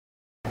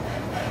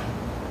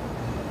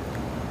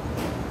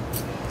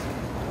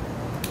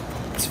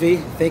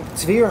Zvi?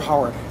 Zvi or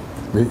Howard?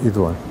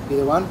 Either one.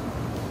 Either one?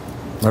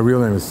 My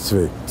real name is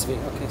Zvi. Zvi,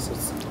 okay, so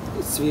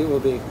Zvi will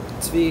be.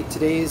 Zvi,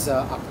 today's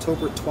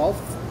October 12th,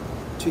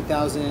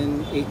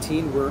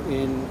 2018. We're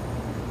in,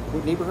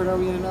 what neighborhood are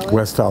we in LA?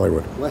 West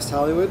Hollywood. West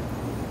Hollywood.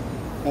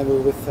 And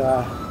we're with,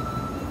 I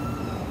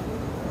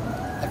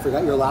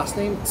forgot your last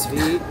name,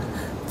 Zvi?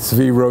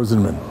 Zvi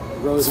Rosenman.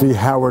 Zvi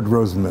Howard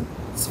Rosenman.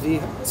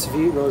 Zvi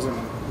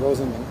Rosenman.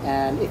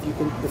 And if you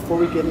can, before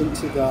we get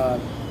into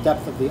the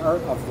depth of the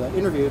art of the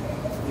interview,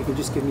 you can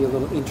just give me a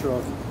little intro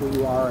of who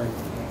you are and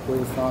where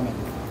you're from and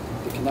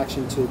the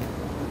connection to,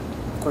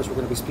 of course we're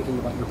going to be speaking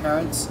about your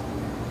parents,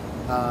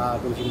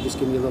 but if you can just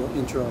give me a little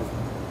intro of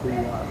who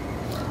you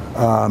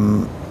are.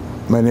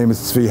 My name is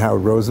Zvi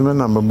Howard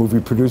Rosenman. I'm a movie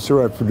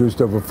producer. I've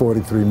produced over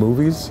 43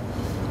 movies.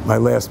 My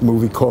last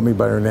movie, Call Me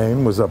By Your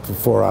Name, was up for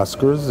 4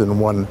 Oscars and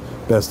won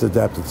Best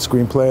Adapted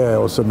Screenplay. I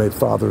also made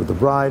Father of the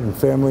Bride and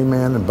Family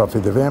Man and Buffy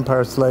the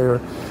Vampire Slayer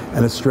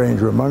and A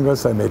Stranger Among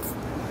Us. I made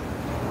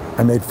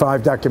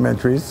 5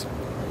 documentaries,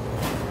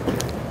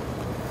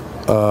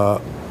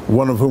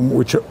 one of whom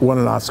which won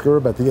an Oscar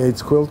about the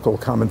AIDS quilt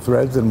called Common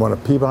Threads and won a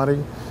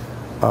Peabody.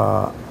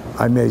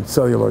 I made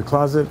Celluloid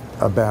Closet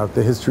about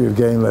the history of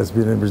gay and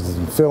lesbian images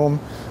in film,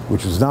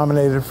 which was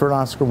nominated for an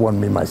Oscar, won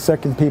me my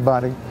 2nd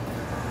Peabody.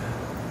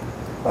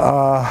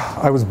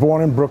 I was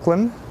born in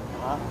Brooklyn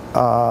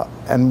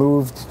and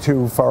moved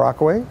to Far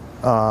Rockaway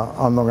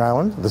on Long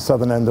Island, the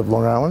southern end of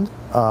Long Island.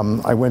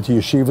 I went to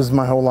yeshivas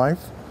my whole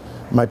life.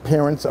 My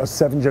parents are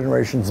 7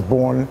 generations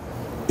born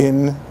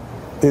in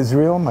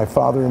Israel. My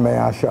father in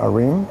Me'asha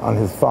Arim on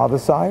his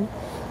father's side.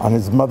 On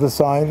his mother's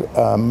side,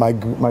 my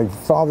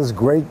father's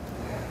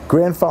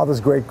grandfather's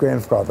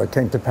great-grandfather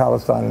came to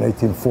Palestine in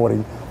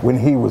 1840 when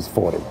he was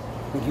 40.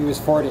 When he was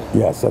 40?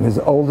 Yes, and his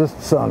oldest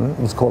son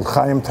was called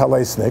Chaim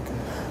Talesnik,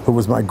 who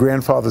was my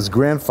grandfather's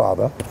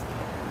grandfather,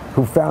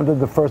 who founded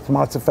the first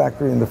matzah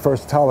factory and the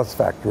first talis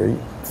factory,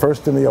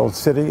 first in the old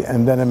city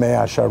and then in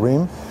Me'asha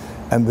Arim,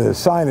 and the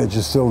signage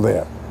is still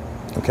there.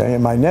 Okay,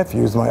 and my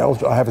nephews, I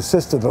have a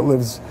sister that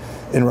lives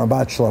in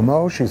Ramat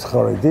Shlomo, she's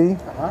Haredi.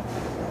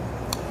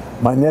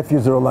 My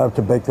nephews are allowed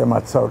to bake their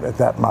matzot at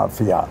that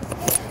ma'afiyah.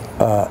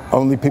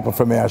 Only people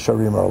from Me'asha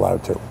Arim are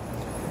allowed to.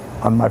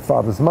 On my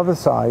father's mother's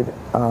side,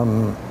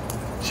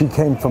 she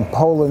came from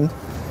Poland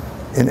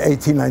in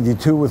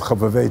 1892 with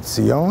Chavavei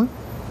Tzion.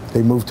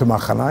 They moved to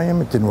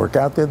Machanayim, it didn't work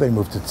out there. They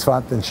moved to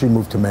Tzfat, and she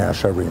moved to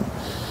Me'asha Arim.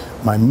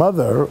 My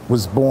mother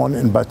was born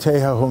in Batei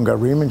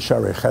HaHungarim in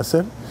Sharei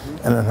Chesed,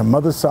 and on her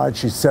mother's side,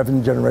 she's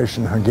 7th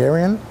generation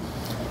Hungarian.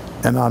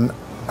 And on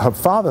her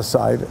father's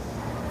side,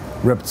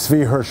 Reb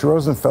Zvi Hirsch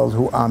Rosenfeld,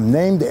 who I'm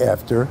named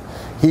after,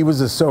 he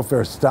was a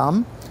Sofer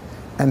Stam,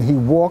 and he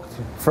walked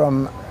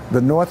from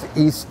the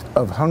northeast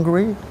of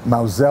Hungary,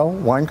 Moselle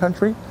wine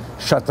country,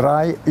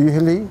 Shatrai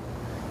Uheli,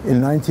 in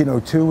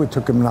 1902. It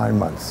took him 9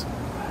 months.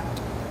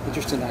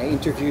 Interesting. I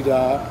interviewed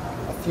a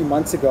few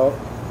months ago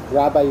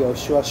Rabbi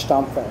Yehושע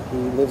Stampfer. He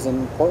lives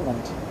in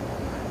Portland,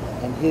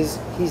 and he's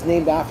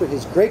named after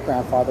his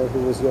great-grandfather,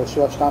 who was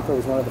Yehושע Stampfer,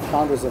 was one of the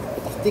founders of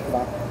Petach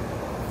Tikva,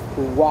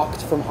 who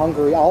walked from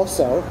Hungary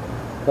also,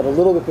 but a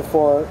little bit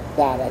before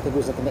that, I think it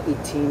was like in the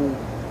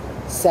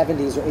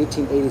 1870s or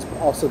 1880s,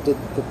 but also did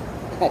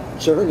that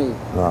journey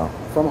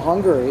from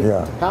Hungary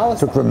to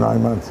Palestine. Took them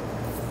 9 months.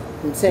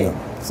 Insane.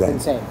 Yeah,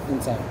 insane.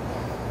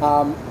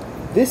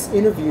 This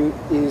interview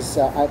is,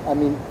 I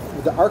mean,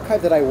 the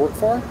archive that I work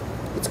for,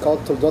 it's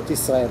called Toldos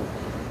Israel.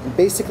 And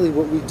basically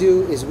what we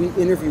do is we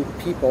interview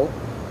people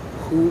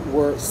who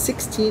were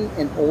 16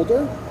 and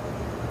older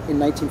in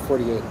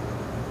 1948.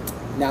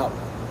 Now,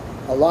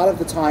 a lot of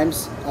the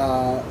times,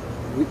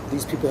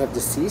 these people have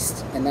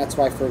deceased, and that's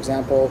why, for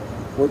example,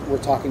 we're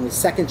talking with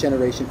 2nd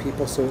generation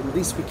people, so at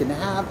least we can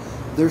have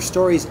their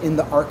stories in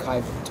the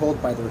archive told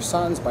by their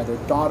sons, by their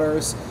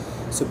daughters.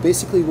 So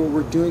basically what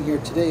we're doing here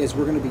today is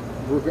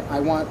I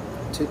want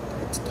to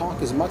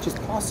talk as much as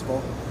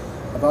possible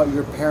about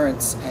your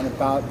parents and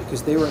about,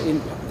 because they were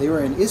in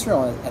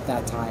Israel at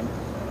that time,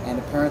 and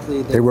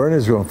apparently they were in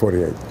Israel in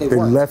 48. They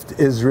left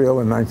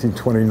Israel in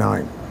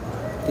 1929.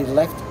 They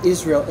left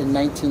Israel in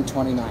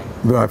 1929.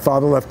 My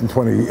father left in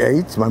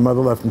 28, my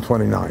mother left in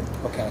 29.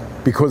 Okay.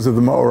 Because of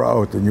the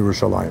Maoraot in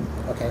Yerushalayim.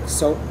 Okay,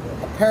 so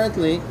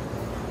apparently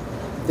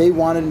they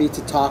wanted me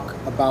to talk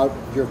about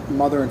your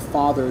mother and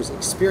father's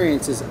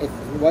experiences. If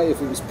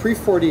it was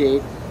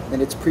pre-48,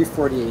 then it's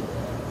pre-48.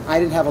 I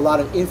didn't have a lot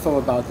of info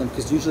about them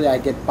because usually I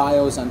get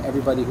bios on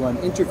everybody who I'm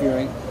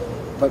interviewing,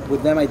 but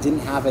with them I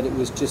didn't have it. It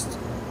was just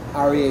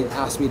Aryeh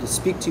asked me to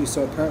speak to you,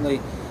 so apparently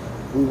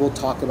we will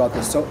talk about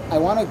this. So I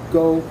want to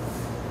go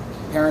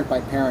parent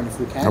by parent if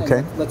we can. Okay.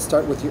 And let's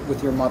start with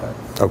your mother.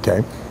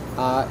 Okay.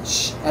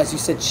 As you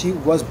said, she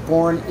was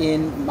born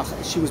in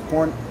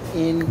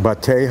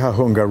Batei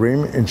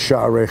HaHungarim in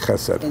Sharei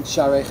Chesed. In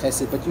Sharei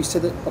Chesed, but you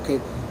said that, okay,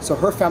 so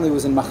her family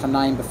was in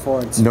Machanayim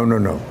before. No.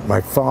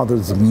 My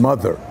father's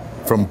mother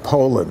from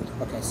Poland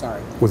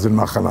was in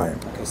Machanayim.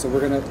 Okay, so we're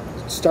going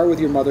to start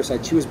with your mother's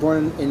side. She was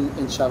born in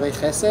Sharei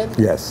Chesed?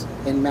 Yes.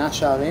 In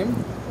Me'asha Arim,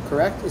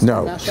 correct? Is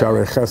No, Mea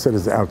Shaarei Shearim? Chesed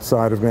is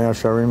outside of Mea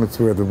Shearim. It's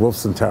where the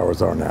Wolfson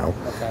Towers are now.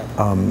 Okay.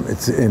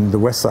 It's in the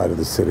west side of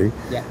the city.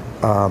 Yeah.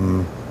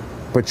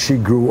 But she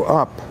grew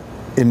up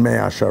in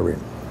Mea Shearim.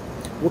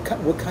 What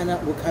kind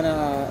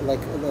of like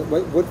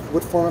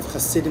what form of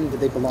Hasidim did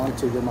they belong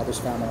to? Your mother's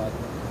family.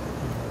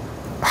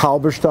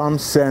 Halberstam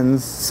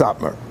sends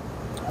Satmar.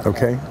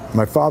 Okay.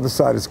 My father's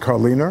side is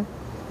Karliner,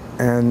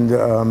 and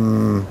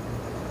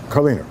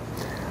Karliner.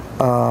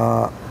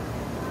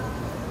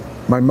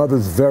 My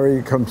mother's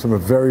comes from a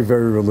very,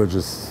 very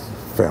religious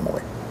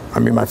family. I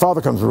mean, my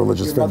father comes from a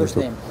religious family. Your mother's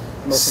name?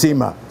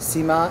 Sima.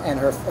 Sima,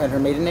 and her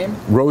maiden name?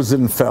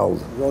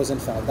 Rosenfeld.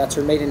 Rosenfeld. That's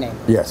her maiden name.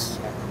 Yes.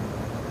 Okay.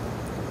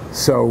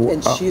 So.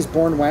 And she's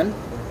born when?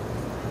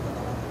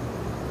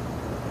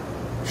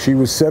 She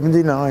was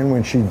 79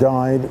 when she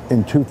died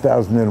in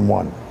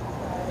 2001.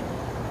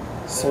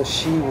 So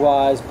she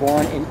was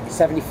born in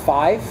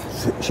 75?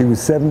 She was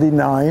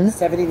 79.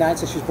 79,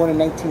 so she was born in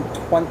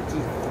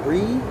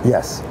 1923?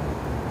 Yes.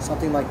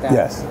 Something like that.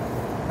 Yes.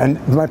 And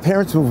my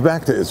parents moved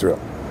back to Israel.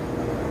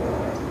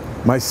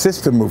 My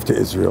sister moved to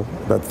Israel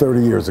about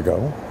 30 years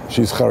ago.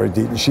 She's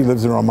Haredit, and she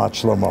lives in Ramat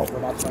Shlomo.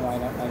 Ramat Shlomo, I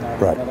know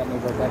Right. that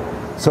neighborhood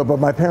better. So, but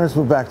my parents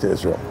moved back to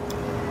Israel.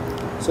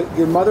 So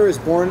your mother is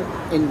born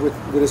in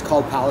what is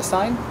called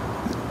Palestine?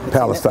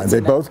 Palestine.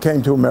 They both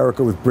came to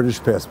America with British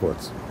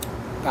passports.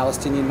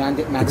 Palestinian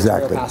mandatory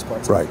Exactly.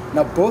 passports. Right.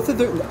 Now both of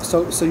their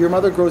so your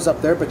mother grows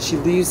up there, but she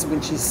leaves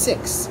when she's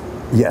 6.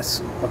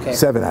 Yes. Okay.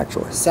 7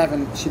 actually.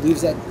 7. She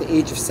leaves at the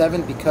age of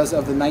 7 because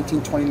of the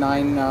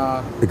 1929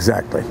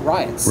 Exactly.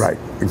 riots. Right.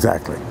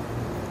 Exactly.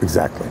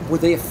 Exactly. Were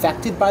they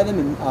affected by them,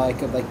 in,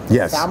 like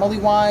Yes.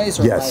 family-wise,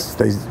 or Yes.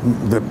 like?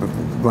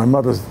 My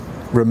mother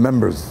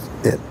remembers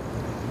it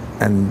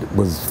and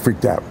was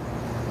freaked out.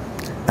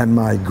 And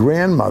my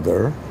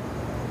grandmother,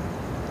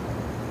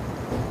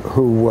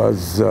 who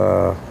was,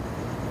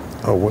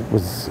 what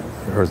was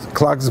her,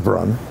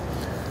 Klagsbrunn,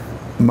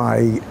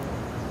 my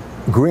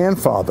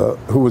grandfather,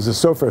 who was a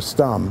Sofer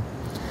Stam,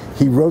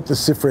 he wrote the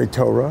Sifrei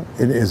Torah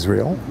in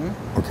Israel,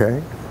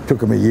 okay?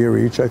 Took him a year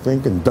each, I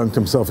think, and dunked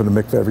himself in a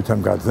mikveh every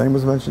time God's name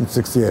was mentioned,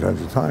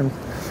 6,800 times,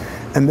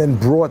 and then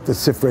brought the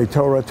Sifrei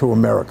Torah to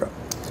America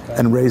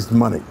and raised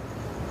money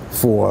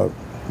for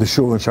the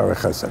shul in Shaarei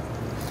Chesed.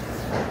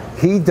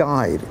 He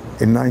died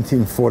in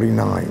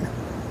 1949,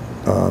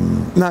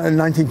 in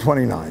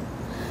 1929,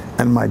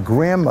 and my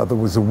grandmother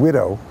was a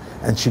widow,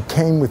 and she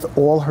came with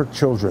all her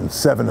children,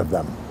 7 of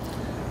them,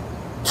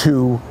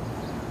 to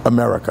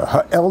America.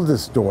 Her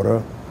eldest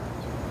daughter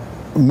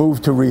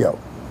moved to Rio.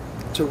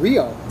 To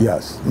Rio?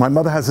 Yes. My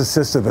mother has a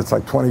sister that's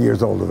like 20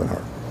 years older than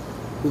her.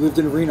 Who lived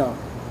in Reno?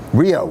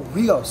 Rio.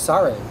 Rio,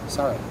 sorry.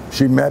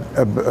 She met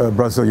a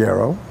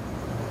Brasileiro,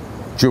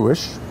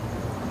 Jewish,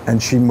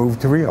 and she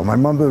moved to Rio. My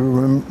mother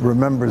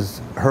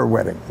remembers her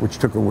wedding, which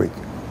took a week.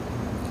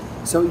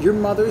 So your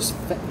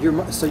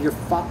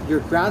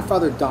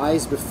grandfather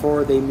dies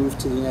before they move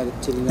to the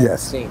United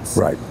States.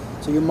 Right.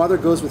 So your mother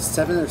goes with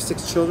 7 or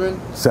 6 children?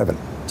 7.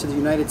 To the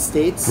United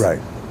States? Right.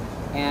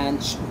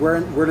 And where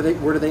do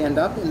they end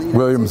up in the United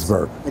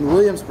Williamsburg. States? In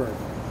Williamsburg.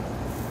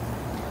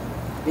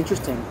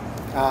 Interesting.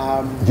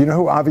 Do you know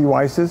who Avi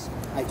Weiss is?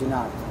 I do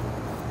not.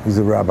 He's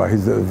a rabbi.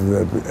 He's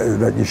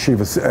that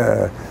yeshiva,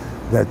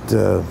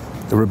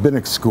 the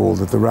rabbinic school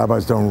that the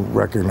rabbis don't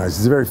recognize.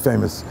 He's a very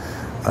famous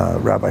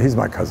rabbi. He's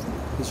my cousin.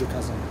 He's your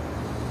cousin.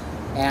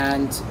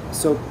 And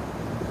so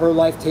her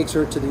life takes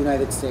her to the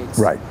United States.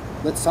 Right.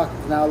 Let's talk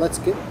now. We're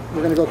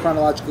going to go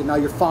chronologically. Now,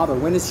 your father,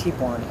 when is he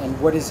born, and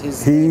what is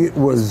his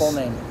full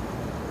name?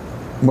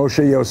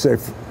 Moshe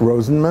Yosef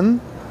Rosenman,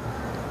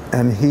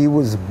 and he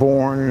was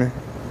born,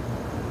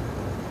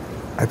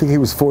 I think he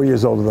was 4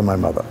 years older than my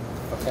mother.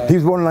 Okay. He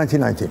was born in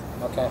 1919.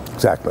 Okay.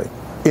 Exactly.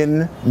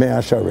 In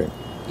Mea Shearim.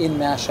 In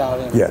Mea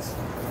Shearim. Yes.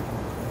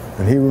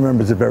 And he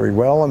remembers it very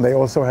well, and they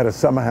also had a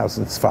summer house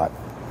in Tzfat.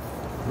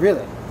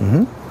 Really?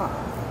 Mm-hmm. Huh.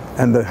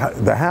 And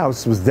the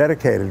house was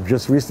dedicated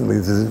just recently.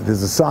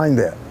 There's a sign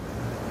there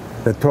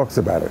that talks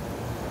about it.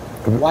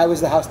 Why was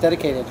the house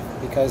dedicated?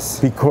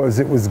 Because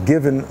it was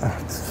given.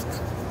 It's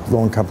a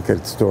long,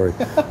 complicated story.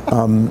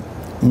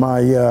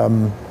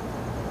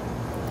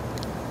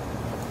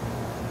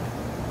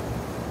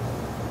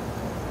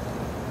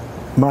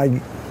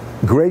 My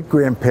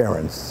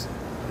great-grandparents,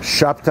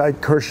 Shabtai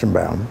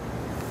Kirschenbaum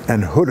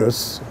and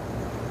Hudus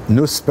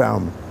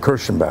Nussbaum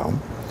Kirschenbaum,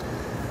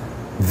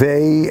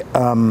 they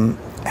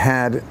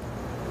had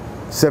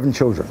 7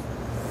 children,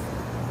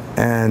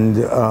 and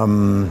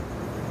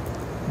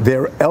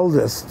their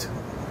eldest,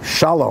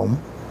 Shalom,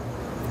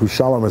 who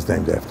Shalom was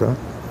named after,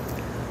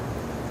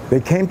 they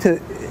came to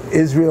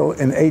Israel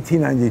in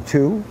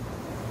 1892,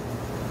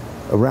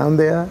 around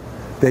there.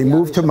 They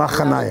moved to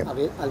Machanayim.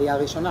 Aliyah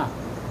Rishonah.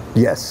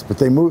 Yes, but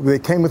they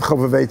came with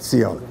Chovevei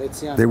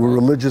Tzion. They were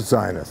religious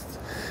Zionists,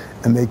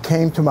 and they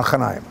came to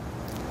Machanayim,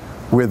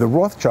 where the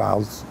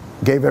Rothschilds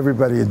gave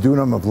everybody a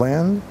dunam of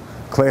land,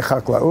 klei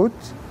chaklaut,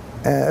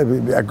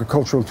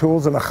 agricultural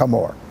tools, and a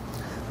chamor.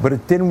 But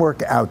it didn't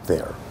work out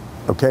there,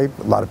 okay?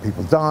 A lot of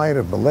people died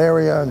of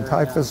malaria and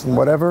typhus and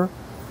whatever.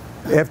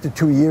 After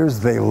 2 years,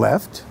 they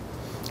left,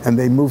 and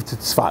they moved to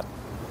Tzfat,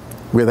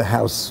 where the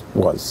house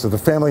was. So the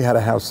family had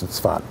a house in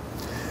Tzfat.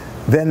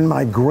 Then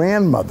my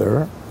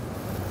grandmother,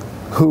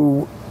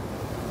 who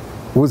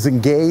was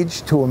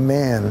engaged to a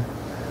man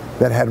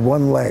that had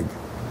one leg,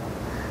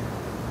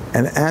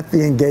 and at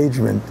the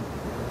engagement,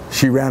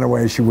 she ran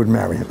away. She wouldn't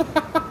marry him.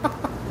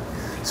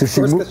 So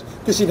she moved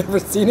because she'd never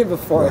seen him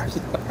before.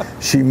 Right.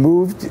 She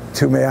moved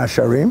to Mea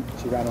Sharim.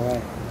 She ran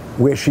away.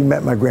 Where she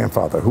met my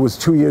grandfather, who was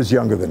 2 years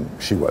younger than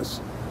she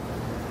was.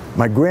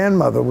 My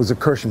grandmother was a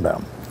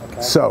Kirschenbaum.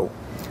 Okay. So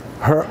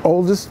her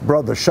oldest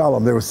brother,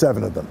 Shalom, there were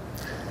 7 of them.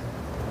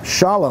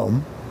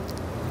 Shalom,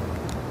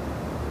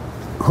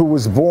 who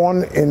was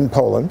born in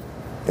Poland,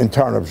 in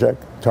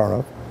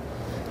Tarnów,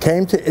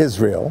 came to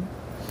Israel.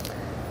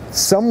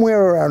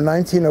 Somewhere around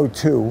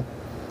 1902,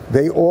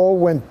 they all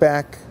went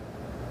back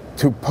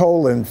to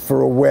Poland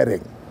for a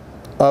wedding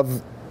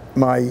of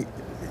my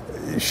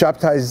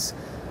Shabtai's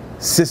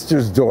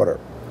sister's daughter.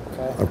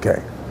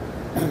 Okay.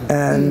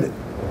 And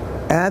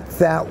at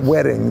that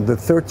wedding, the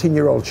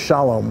 13-year-old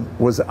Shalom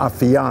was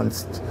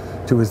affianced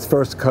to his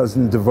first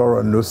cousin,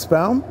 Devorah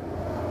Nussbaum,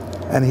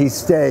 and he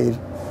stayed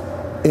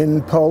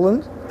in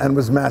Poland and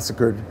was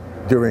massacred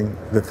during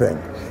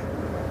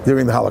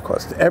the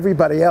Holocaust.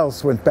 Everybody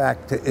else went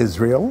back to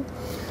Israel,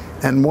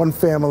 and one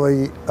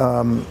family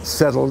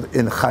settled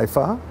in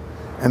Haifa,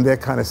 and they're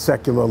kind of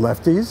secular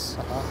lefties.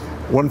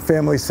 One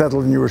family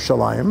settled in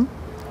Yerushalayim,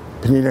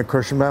 Penina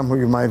Kirschenbaum, who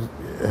you might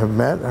have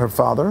met, her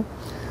father.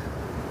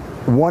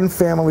 One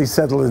family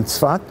settled in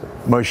Tzfat,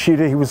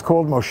 Moshida, he was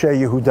called Moshe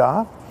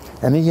Yehuda,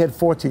 and he had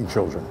 14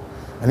 children,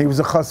 and he was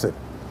a chassid.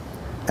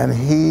 And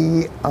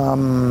he,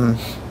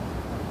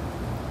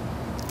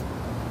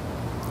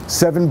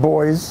 7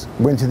 boys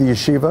went to the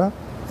yeshiva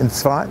in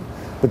Tzfat,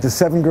 but the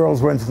 7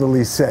 girls went to the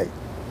lycée.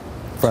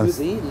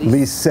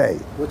 Lycée.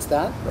 What's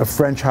that? A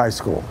French high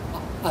school.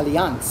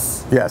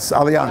 Alliance. Yes,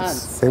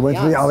 Alliance. They went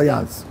to the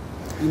Alliance.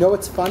 You know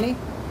what's funny?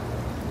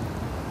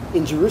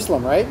 In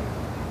Jerusalem, right?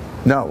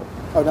 No.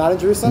 Oh, not in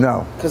Jerusalem?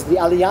 No. Because the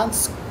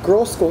Alliance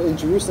Girls' School in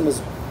Jerusalem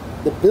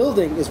the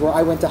building is where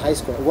I went to high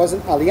school. It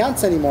wasn't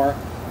Alliance anymore,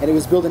 and it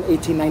was built in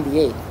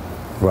 1898.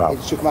 Wow.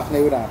 It's Shuk Machne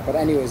Yehuda. But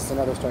anyways, it's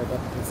another story, but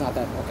it's not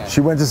that, okay.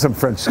 She went to some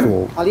French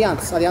school.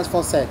 Alliance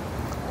Française.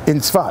 In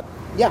Tzfat.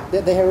 Yeah,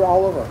 they were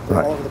all over. They're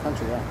Right. all over the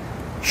country, yeah.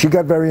 She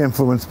got very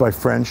influenced by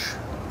French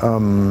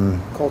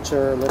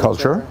Culture,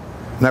 literature.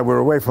 Now we're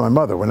away from my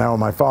mother. We're now on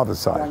my father's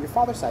side. We're on your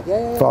father's side,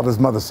 yeah. Father's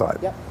mother's side.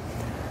 Yep.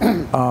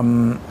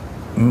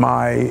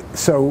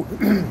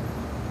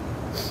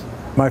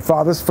 My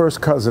father's first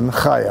cousin,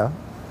 Chaya,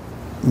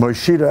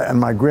 Moshida, and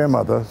my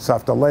grandmother,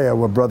 Saftaleya,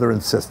 were brother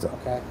and sister.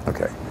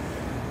 Okay.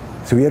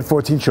 So he had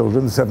 14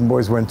 children. The 7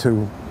 boys went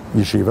to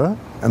yeshiva,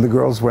 and the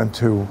girls went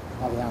to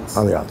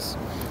Alliance.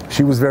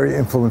 She was very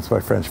influenced by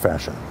French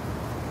fashion.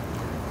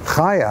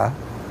 Chaya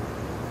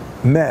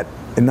met,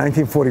 in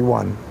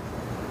 1941,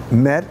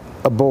 met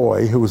a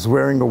boy who was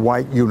wearing a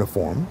white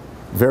uniform,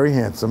 very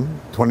handsome,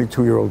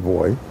 22-year-old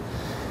boy.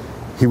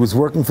 He was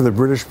working for the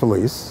British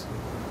police,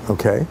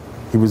 okay?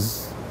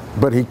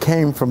 But he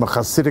came from a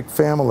Hasidic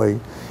family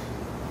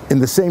in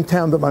the same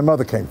town that my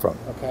mother came from.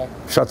 Okay.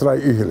 Shatrai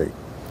Uhili.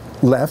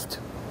 Left,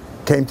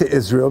 came to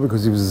Israel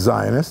because he was a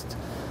Zionist,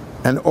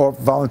 and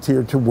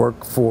volunteered to work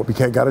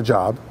got a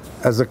job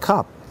as a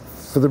cop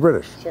for the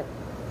British. Sure.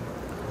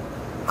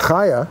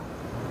 Chaya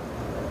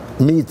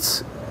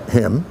meets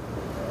him.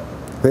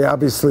 They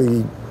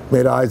obviously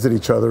made eyes at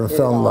each other and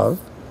fell in love.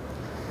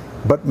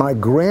 But my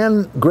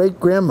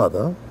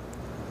great-grandmother,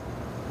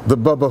 the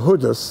Baba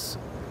Hudas,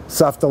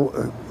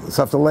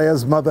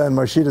 Saftaleya's mother and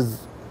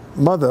Moshida's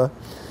mother,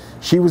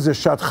 she was a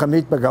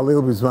Shatchanit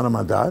Bagalil Bizman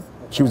Amadat.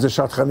 She was a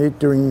Shatchanit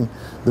during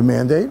the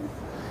Mandate.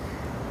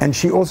 And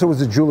she also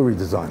was a jewelry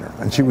designer.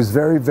 And she was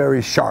very,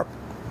 very sharp.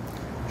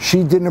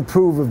 She didn't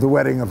approve of the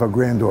wedding of her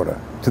granddaughter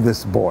to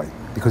this boy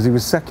because he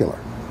was secular,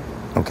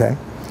 okay?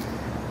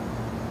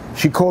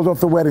 She called off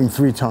the wedding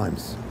 3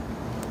 times.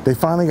 They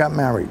finally got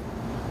married.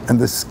 And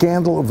the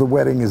scandal of the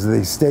wedding is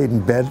they stayed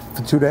in bed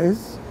for 2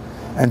 days,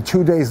 and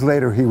 2 days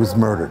later he was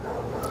murdered.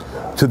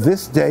 To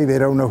this day, they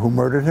don't know who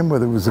murdered him,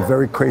 whether it was a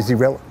very crazy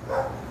relative.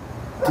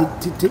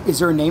 Is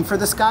there a name for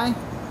this guy?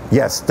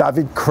 Yes,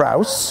 David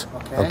Kraus,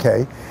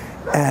 okay?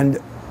 And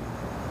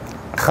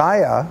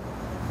Chaya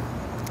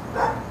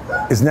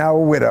is now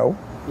a widow.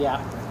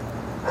 Yeah.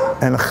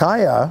 And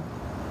Chaya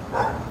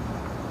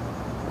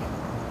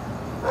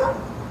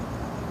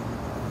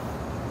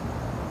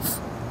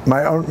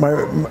my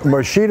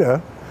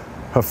Moshida,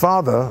 her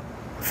father,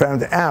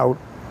 found out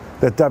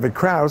that David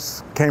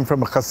Kraus came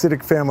from a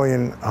Hasidic family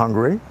in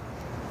Hungary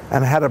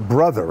and had a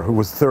brother who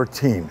was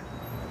 13.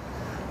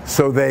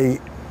 So they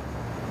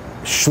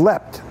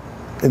schlepped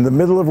in the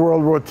middle of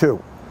World War II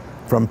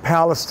from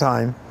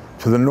Palestine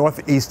to the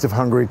northeast of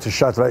Hungary to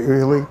Shatrai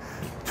Uhili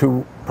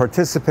to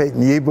participate in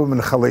Yibum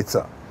and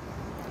Chalitza,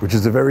 which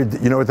is a very,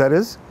 you know what that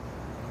is?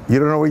 You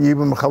don't know what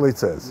Yibum and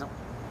Chalitza is? No.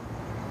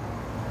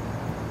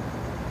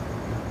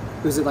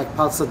 Is it like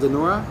Palsa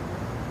Denora?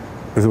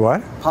 Is it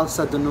what?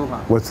 Palsa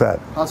Danura. What's that?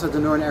 Palsa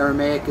Danura in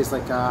Aramaic is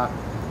like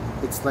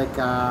it's like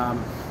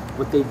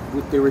what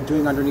they were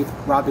doing underneath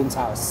Rabin's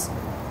house.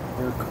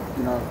 They were,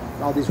 you know,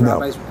 all these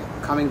rabbis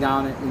coming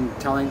down and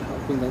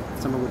hoping that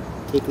someone would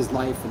take his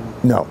life.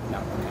 And no. No.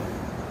 Okay.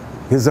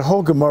 There's a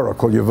whole Gemara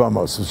called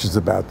Yevamos, which is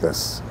about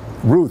this.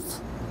 Ruth,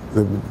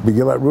 the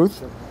Megillat Ruth.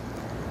 Sure.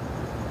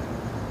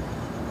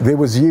 There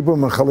was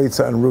Yibum and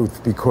Chalitza and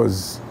Ruth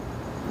because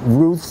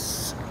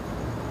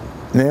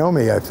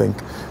Naomi, I think,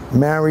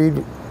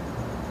 married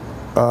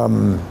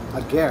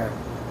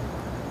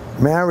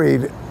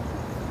married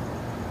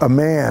a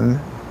man,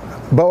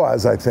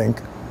 Boaz, I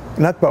think.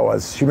 Not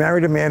Boaz. She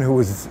married a man who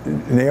was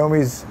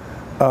Naomi's,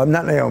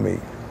 not Naomi,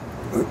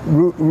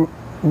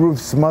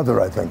 Ruth's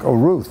mother, I think, or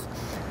Ruth.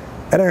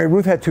 Anyway,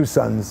 Ruth had two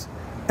sons,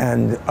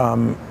 and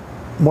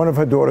one of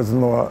her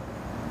daughters-in-law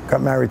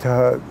got married to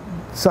her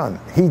son.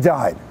 He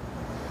died.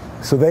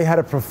 So they had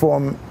to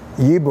perform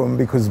Yibum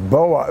because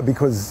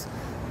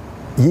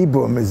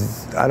Yibum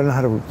is, I don't know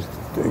how to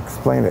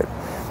explain it.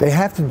 They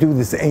have to do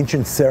this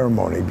ancient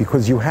ceremony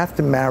because you have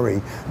to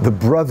marry the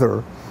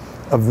brother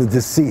of the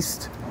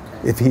deceased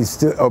if he's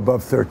still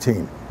above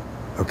 13,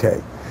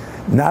 okay?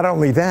 Not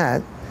only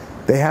that,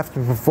 they have to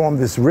perform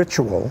this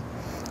ritual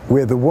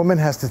where the woman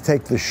has to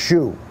take the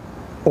shoe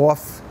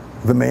off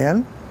the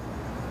man.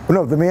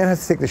 No, the man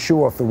has to take the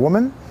shoe off the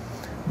woman.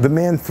 The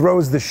man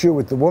throws the shoe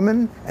at the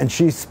woman and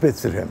she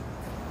spits at him.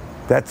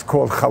 That's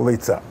called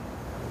chalitza.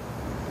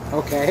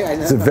 Okay, I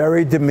know. It's a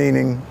very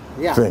demeaning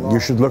thing. Well, you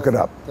should look it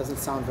up. Doesn't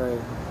sound very...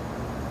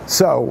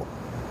 So,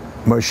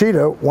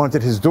 Moshe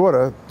wanted his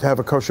daughter to have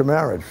a kosher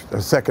marriage,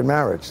 a second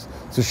marriage.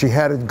 So she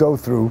had to go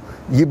through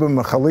Yibum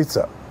and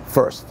Chalitza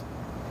first,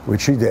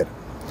 which she did.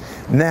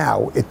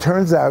 Now, it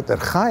turns out that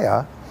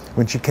Chaya,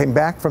 when she came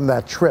back from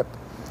that trip,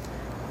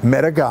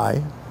 met a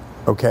guy,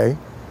 okay,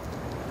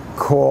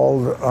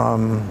 called,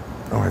 oh,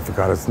 I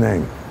forgot his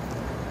name.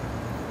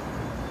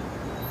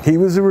 He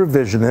was a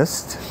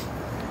revisionist,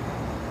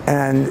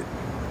 and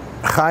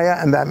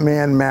Chaya and that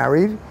man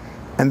married,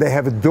 and they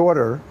have a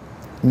daughter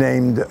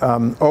named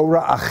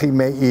Ora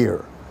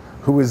Achimeir,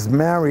 who is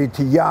married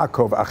to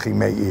Yaakov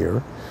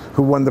Achimeir,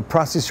 who won the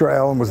Pras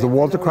Yisrael and was the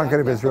Walter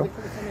Cronkite of Israel.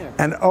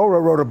 And Ora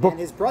wrote a book.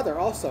 And his brother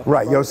also.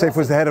 Right, Yosef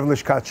was the head of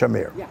Lishkat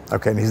Shamir. Yeah.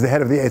 Okay, and he's the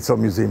head of the Eitzel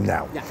Museum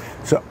now. Yeah.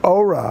 So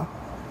Ora,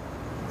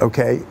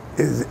 okay,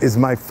 is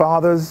my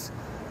father's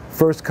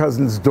first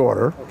cousin's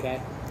daughter.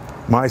 Okay.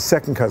 My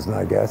second cousin,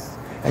 I guess.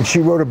 And she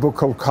wrote a book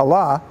called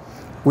Kala,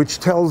 which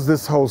tells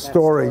this whole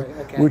story,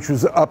 okay. which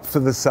was up for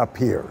the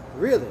Sapir.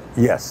 Really?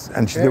 Yes,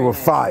 and there were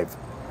 5.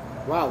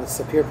 Wow, the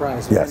Sapir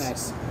Prize, very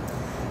nice.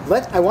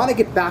 I want to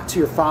get back to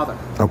your father.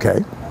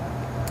 Okay.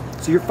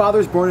 So your father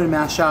was born in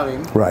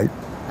Masharim. Right.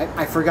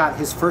 I forgot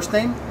his first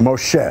name?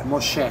 Moshe.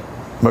 Moshe.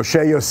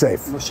 Moshe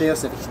Yosef. Moshe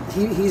Yosef.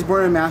 He's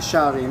born in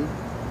Masharim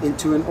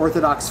into an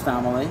Orthodox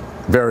family.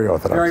 Very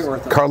Orthodox. Very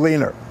Orthodox.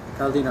 Karliner.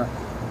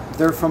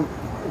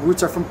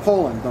 Roots are from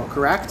Poland, though,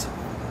 correct?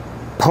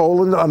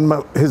 Poland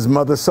on his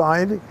mother's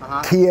side,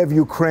 Kiev,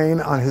 Ukraine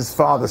on his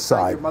father's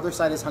side. Your mother's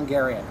side is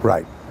Hungarian.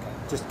 Right. Okay.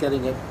 Just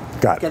getting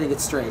it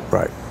straight.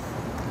 Right.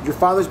 Your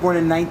father's born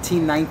in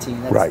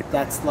 1919. Right.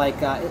 That's like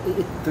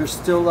there's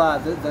still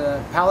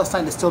the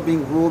Palestine is still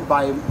being ruled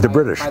by the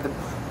British.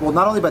 Well,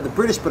 not only by the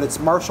British, but it's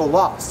martial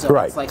law. So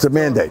right. It's a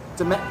mandate.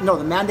 No,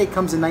 the mandate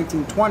comes in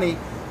 1920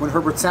 when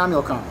Herbert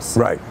Samuel comes.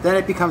 Right. Then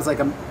it becomes like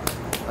a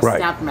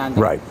stamp mandate.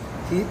 Right.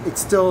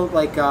 It's still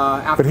like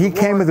after. But he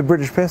came with a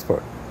British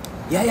passport.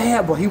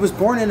 Yeah. Well, he was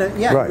born in a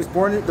he was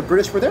born. The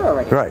British were there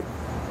already. Right.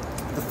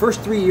 The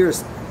first 3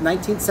 years,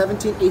 17,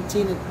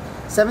 18,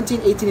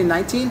 and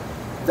 19,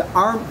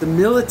 the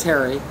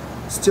military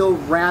still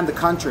ran the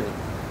country.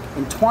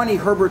 In 20,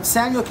 Herbert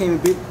Samuel came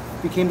and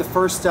became the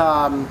first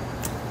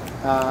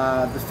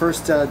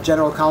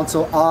general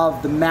counsel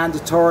of the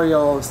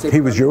mandatorial state.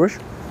 He was Jewish?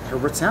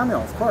 Herbert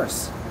Samuel, of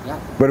course. Yeah.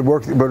 But it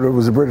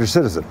was a British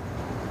citizen.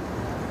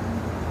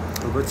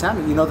 Herbert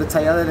Samuel. You know the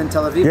Tayelet in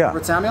Tel Aviv,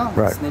 Herbert Samuel?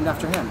 Right. It's named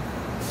after him.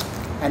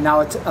 And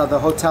now it's the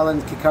hotel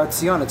in Kikar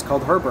Tzion. It's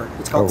called Herbert.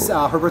 It's called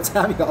Herbert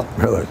Samuel.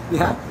 Really?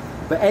 Yeah.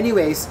 But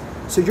anyways,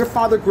 so your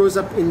father grows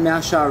up in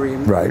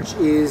Masharim, which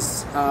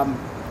is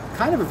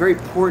kind of a very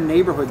poor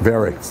neighborhood.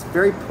 Very. It's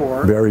very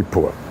poor. Very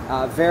poor.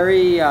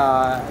 Very,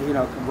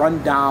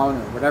 run down,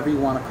 or whatever you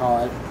want to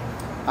call it.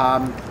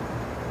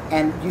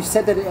 And you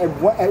said that at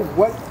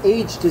what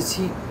age does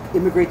he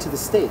immigrate to the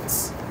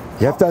States?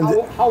 You have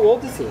to how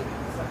old is he?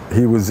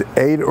 He was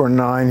 8 or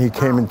 9. He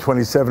came in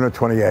 27 or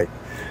 28.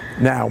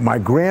 Now, my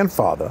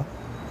grandfather,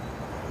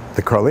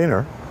 the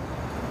Karliner,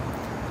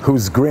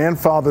 whose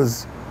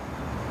grandfather's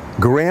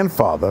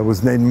grandfather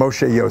was named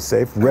Moshe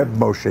Yosef, Reb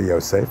Moshe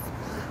Yosef,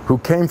 who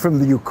came from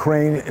the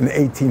Ukraine in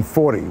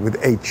 1840 with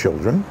 8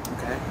 children.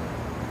 Okay.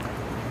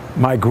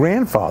 My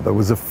grandfather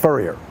was a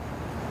furrier.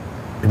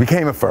 He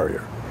became a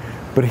furrier.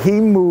 But he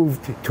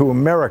moved to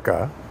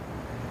America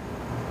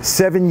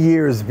 7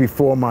 years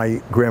before my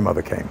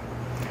grandmother came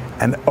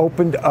and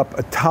opened up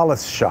a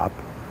tallis shop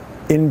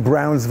in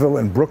Brownsville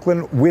in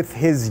Brooklyn with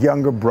his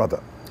younger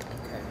brother,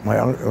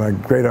 my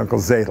great uncle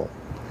Zadel.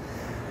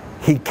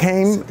 He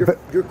came... So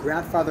your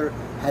grandfather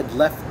had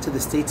left to the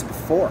States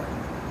before.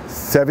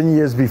 7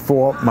 years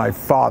before my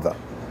father.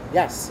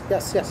 Yes.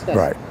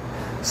 Right.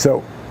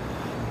 So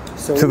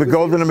to the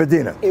Golden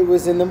Medina. It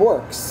was in the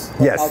works.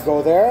 Like, Yes. I'll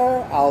go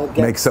there, I'll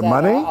get Make some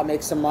money. I'll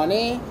make some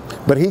money.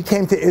 But he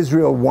came to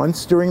Israel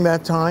once during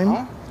that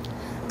time,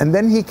 and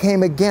then he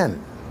came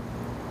again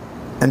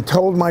and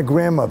told my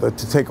grandmother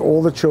to take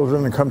all the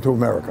children and come to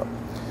America.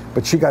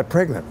 But she got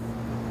pregnant.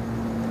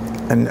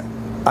 And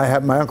I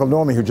have my Uncle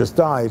Normie, who just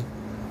died,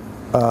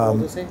 How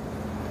old is he?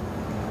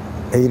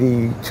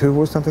 82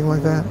 or something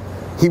like that.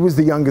 He was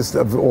the youngest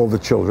of all the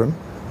children,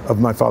 of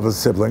my father's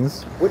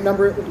siblings. What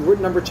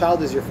number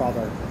child is your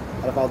father?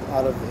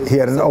 Out of his He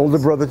had an siblings? older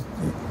brother,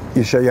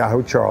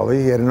 Yeshayahu,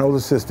 Charlie. He had an older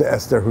sister,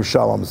 Esther, who's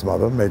Shalom's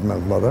mother, maiden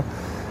mother.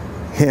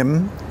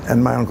 Him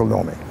and my Uncle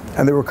Normie.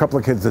 And there were a couple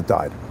of kids that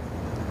died,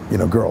 you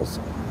know, girls.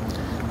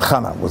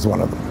 Chana was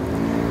one of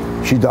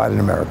them. She died in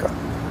America.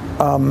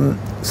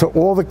 So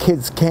all the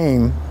kids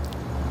came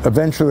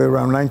eventually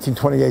around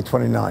 1928,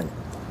 29.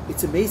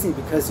 It's amazing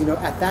because, you know,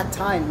 at that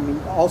time, I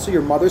mean, also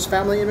your mother's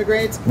family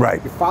immigrates.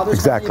 Right. Your father's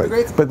Exactly. family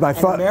immigrates. But my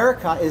and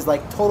America is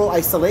like total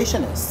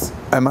isolationists.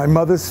 And my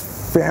mother's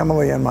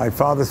family and my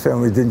father's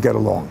family didn't get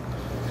along.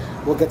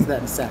 We'll get to that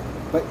in a sec.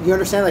 But you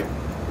understand, like,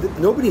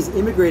 nobody's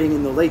immigrating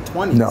in the late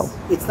 20s. No.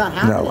 It's not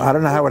happening. No, I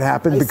don't know how it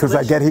happened because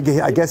I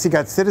Isolation. guess he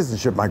got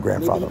citizenship, my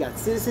grandfather. Maybe he got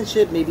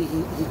citizenship. Maybe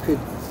he could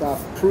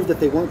prove that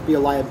they won't be a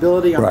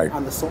liability on, Right.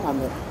 on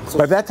the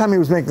By that time, he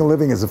was making a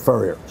living as a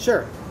furrier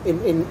Sure.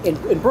 In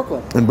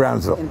Brooklyn. in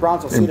Brownsville. In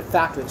Brownsville. So he had a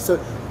factory. So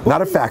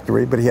Not a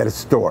factory, but he had a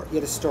store. He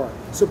had a store.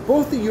 So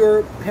both of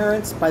your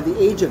parents, by the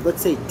age of,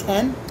 let's say,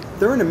 10,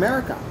 they're in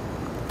America.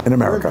 In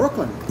America. They're in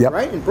Brooklyn. Yep.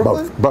 Right? In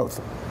Brooklyn?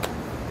 Both.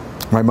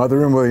 My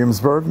mother in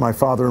Williamsburg, my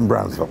father in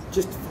Brownsville.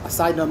 Just a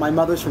side note, my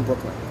mother's from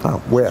Brooklyn.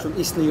 Oh, where? She's from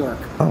East New York.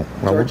 Oh,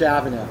 well, Georgia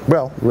Avenue.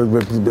 Well,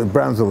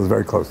 Brownsville is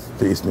very close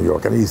to East New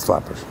York and East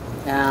Flatbush.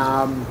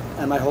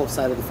 And my whole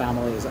side of the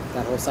family is,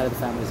 that whole side of the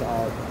family is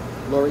all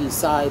Lower East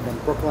Side, then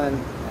Brooklyn,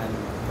 and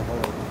the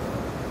whole.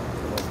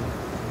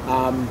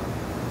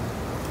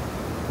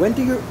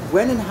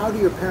 When and how do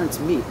your parents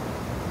meet?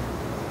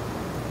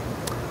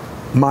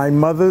 My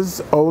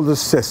mother's older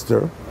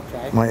sister,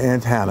 Okay. my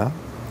Aunt Hannah,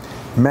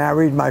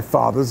 married my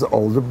father's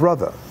older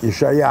brother,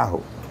 Yeshayahu.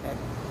 Okay.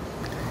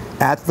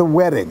 At the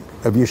wedding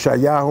of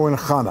Yeshayahu and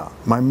Chana,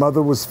 my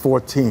mother was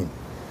 14.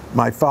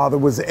 My father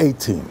was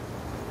 18.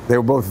 They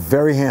were both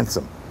very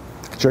handsome.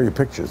 I can show you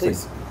pictures.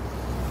 Please.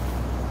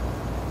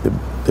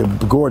 They're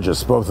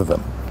gorgeous, both of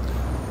them.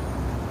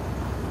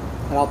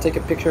 And I'll take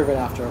a picture of it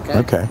after, okay?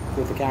 Okay.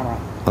 With the camera.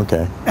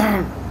 Okay.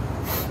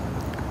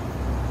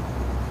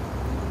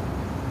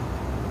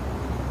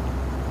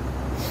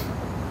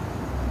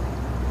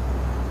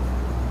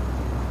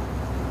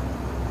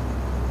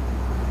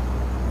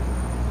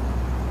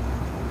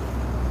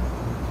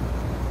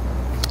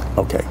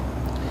 Okay.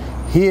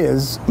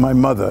 Here's my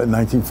mother in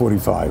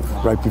 1945,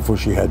 Wow. right before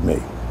she had me.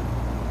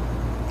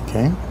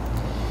 Okay.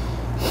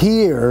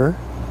 Here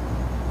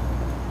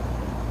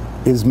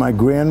is my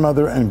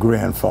grandmother and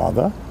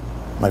grandfather,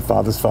 my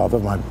father's father,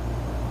 my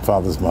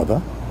father's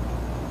mother.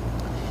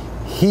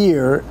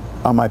 Here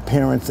are my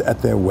parents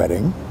at their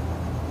wedding.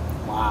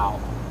 Wow.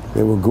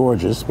 They were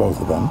gorgeous, both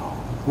of them.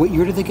 What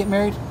year did they get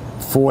married?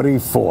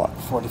 44.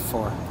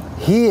 44.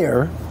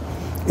 Here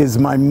is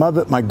my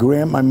mother, my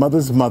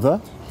mother's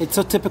mother. It's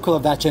so typical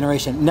of that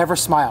generation. Never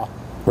smile.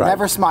 Right.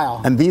 Never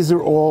smile. And these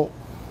are all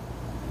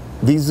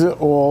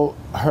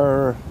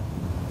her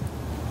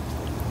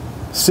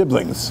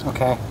siblings.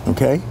 Okay.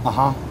 Okay?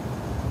 Uh-huh.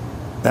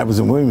 That was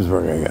in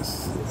Williamsburg, I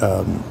guess.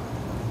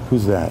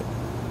 Who's that?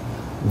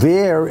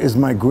 There is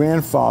my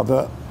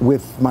grandfather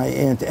with my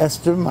Aunt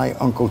Esther, my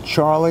Uncle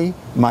Charlie,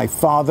 my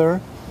father,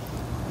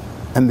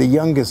 and the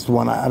youngest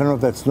one. I don't know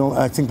if that's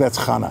I think that's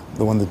Chana,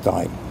 the one that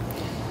died.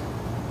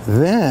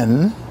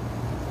 Then,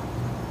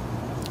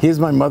 here's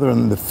my mother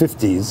in the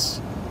 50s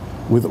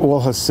with all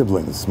her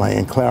siblings. My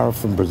Aunt Clara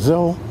from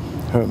Brazil,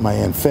 my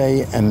Aunt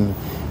Faye, and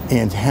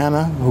Aunt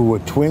Hannah, who were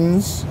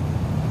twins.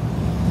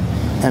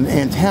 And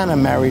Aunt Hannah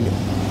married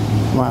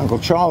my Uncle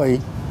Charlie,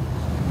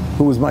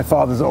 who was my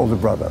father's older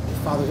brother. Your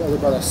father's older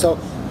brother. So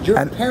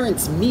your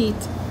parents meet.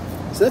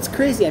 So that's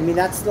crazy. I mean,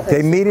 that's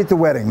They meet at the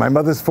wedding. My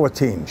mother's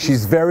 14.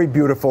 She's very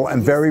beautiful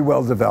and very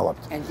well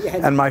developed.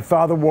 And my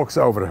father walks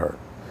over to her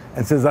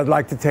and says, "I'd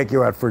like to take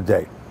you out for a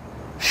date."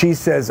 She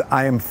says,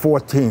 "I am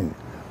 14.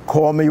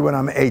 Call me when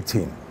I'm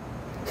 18.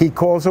 He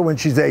calls her when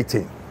she's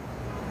 18.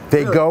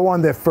 They go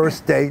on their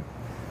first date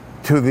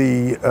to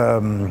the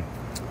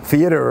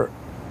theater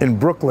in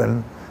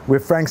Brooklyn where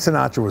Frank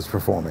Sinatra was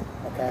performing.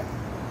 Okay.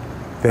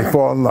 They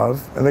fall in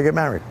love and they get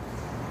married.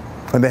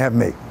 And they have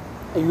me.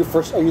 Are you the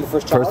first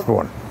child?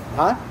 Firstborn.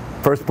 Huh?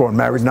 Firstborn,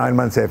 married 9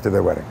 months after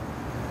their wedding.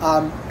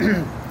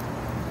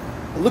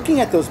 Looking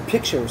at those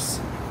pictures,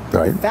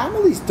 Right?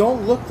 families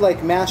don't look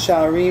like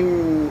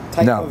Masharim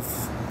type No.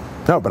 of.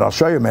 No, but I'll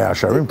show you Mea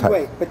Sharim type.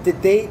 Wait, but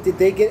did they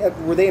get?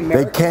 Were they They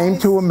Americanized? came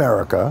to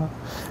America,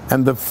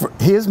 and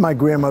here's my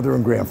grandmother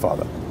and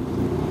grandfather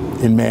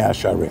in Mea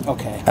Sharim.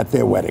 Okay. At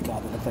their wedding.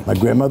 Got it. My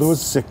grandmother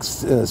was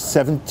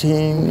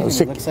 17 or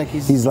 6. Looks like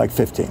he's like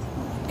 15.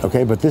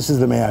 Okay, but this is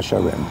the Mei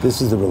HaSharim. This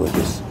is the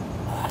religious.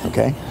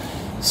 Okay,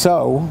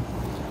 so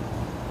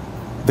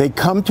they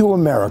come to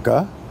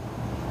America.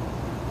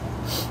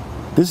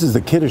 This is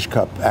the Kiddush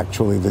cup,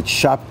 actually, that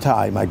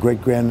Shabtai, my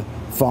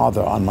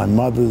great-grandfather on my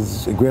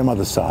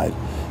grandmother's side,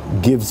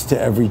 gives to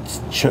every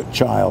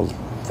child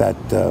that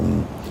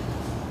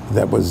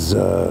that was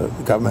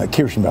got my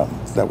Kirschenbaum.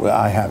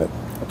 I have it.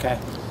 Okay.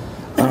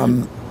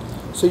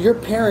 So your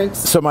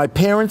parents. So my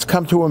parents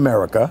come to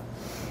America.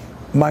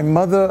 My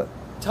mother.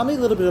 Tell me a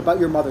little bit about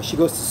your mother. She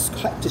goes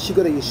to. Does she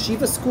go to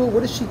yeshiva school?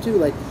 What does she do?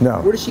 Like,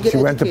 no. Where does she get educated?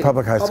 She went to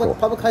public high school.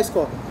 Public high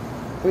school.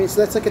 I mean,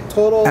 so that's like a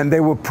total. And they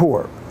were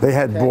poor. They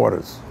had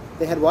borders.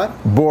 They had what?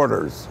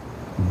 Borders.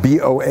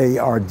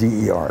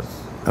 BOARDERs.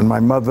 And my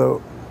mother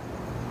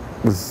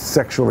was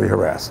sexually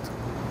harassed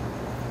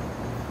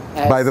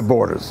by the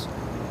borders.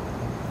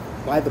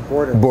 By the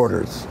borders?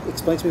 Borders.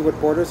 Explain to me what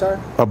borders are.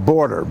 A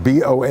border,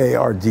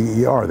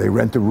 BOARDER. They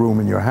rent a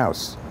room in your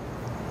house.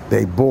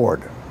 They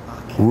board.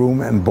 Okay. Room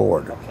and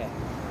board. Okay.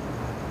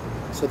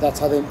 So that's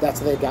how they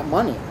got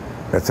money.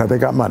 That's how they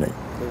got money.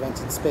 They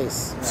rented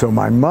space. Yeah. So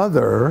my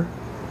mother,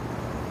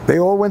 they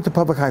all went to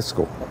public high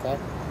school. Okay.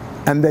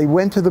 And they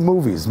went to the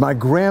movies. My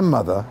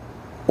grandmother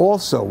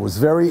also was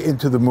very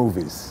into the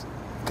movies.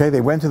 Okay,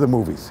 they went to the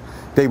movies.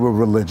 They were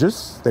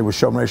religious. They were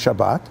Shomerei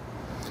Shabbat,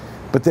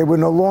 but they were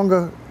no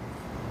longer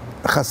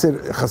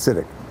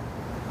Hasidic.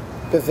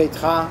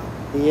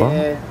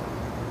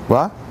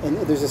 What? And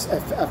there's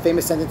a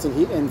famous sentence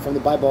from the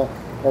Bible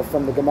or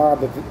from the Gemara,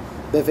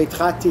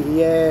 "Beveitcha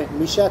tihyeh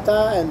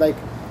mishata," and like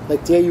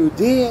tihyeh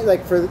Yehudi,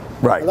 like for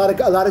right.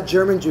 a lot of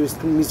German Jews,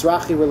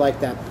 Mizrahi were like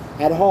that.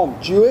 At home,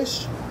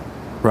 Jewish.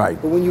 Right.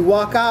 But when you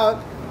walk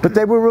out. But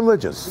they were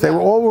religious. They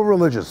all were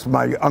religious.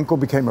 My uncle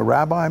became a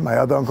rabbi. My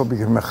other uncle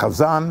became a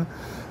chazan.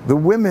 The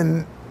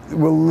women they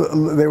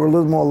were a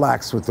little more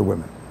lax with the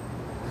women.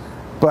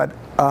 But.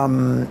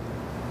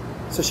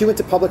 So she went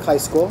to public high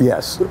school?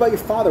 Yes. What about your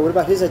father? What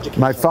about his education?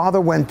 My father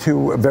went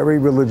to a very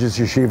religious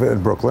yeshiva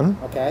in Brooklyn.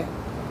 Okay.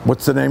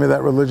 What's the name of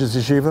that religious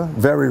yeshiva?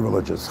 Very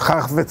religious.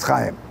 Chafetz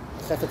Chaim.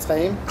 Chafetz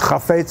Chaim?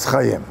 Chafetz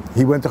Chaim.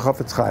 He went to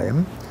Chafetz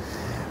Chaim.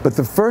 But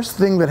the first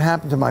thing that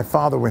happened to my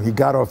father when he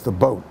got off the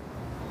boat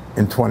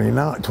in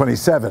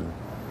 27,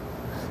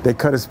 they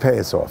cut his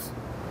payas off.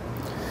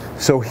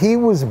 So he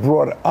was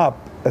brought up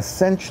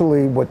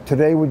essentially what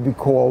today would be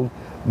called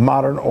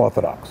modern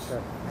Orthodox.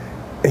 Sure.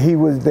 They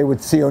were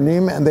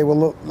Tzionim and they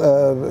were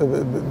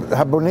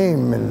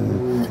Habonim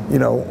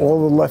and all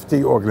the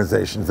lefty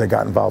organizations they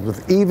got involved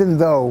with, even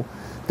though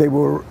they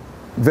were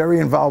very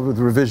involved with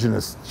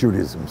revisionist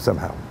Judaism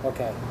somehow.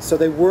 Okay, so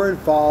they were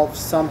involved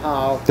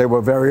somehow. They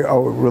were very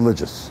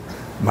religious.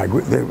 They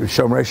were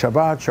Shomerei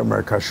Shabbat,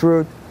 Shomerei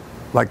Kashrut,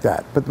 like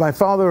that. But my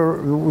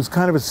father was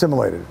kind of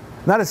assimilated.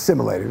 Not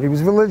assimilated, he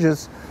was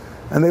religious,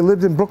 and they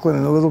lived in Brooklyn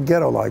in a little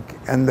ghetto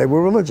and they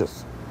were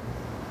religious.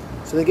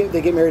 So they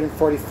get married in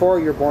 44,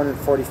 you're born in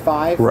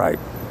 45. Right.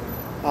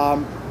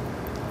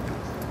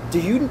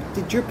 Did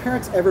your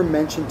parents ever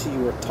mention to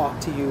you or talk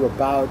to you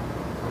about,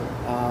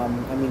 I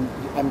mean,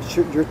 I'm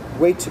sure you're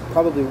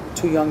probably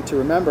too young to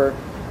remember,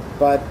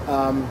 but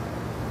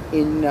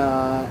in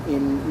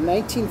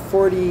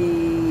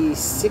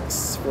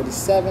 1946,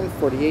 47,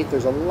 48,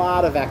 there's a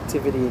lot of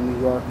activity in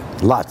New York.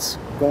 Lots.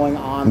 Going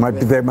on. My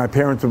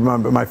parents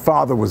remember. My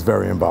father was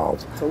very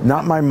involved. So,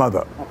 not my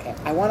mother. Okay,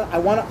 I want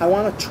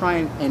to try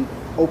and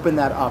open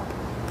that up,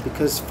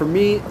 because for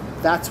me,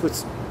 that's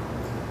what's.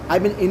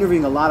 I've been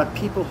interviewing a lot of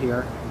people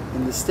here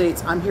in the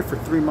States. I'm here for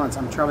 3 months.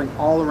 I'm traveling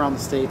all around the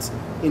States,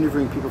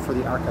 interviewing people for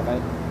the archive.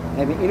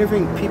 I've been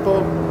interviewing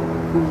people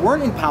who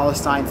weren't in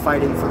Palestine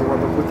fighting for the war,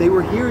 but they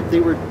were here. They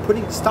were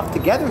putting stuff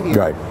together here,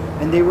 right.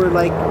 And they were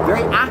like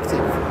very active.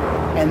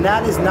 And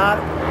that is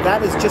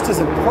just as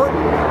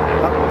important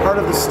a part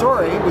of the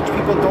story, which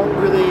people don't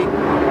really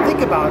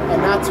think about,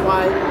 and that's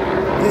why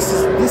this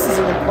is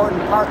an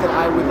important part that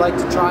I would like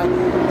to try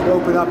to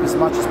open up as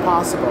much as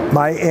possible.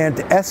 My Aunt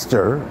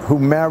Esther, who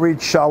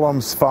married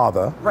Shalom's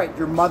father. Right,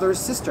 your mother's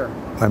sister.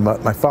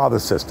 My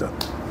father's sister.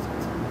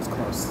 It's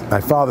close.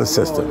 My father's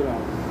sister.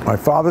 My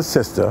father's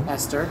sister.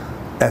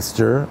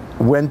 Esther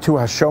went to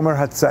Hashomer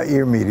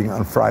Hatzair meeting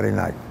on Friday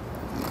night.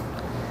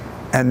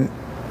 And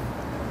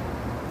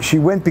she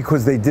went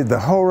because they did the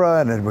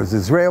Hora and it was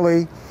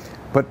Israeli,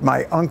 but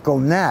my uncle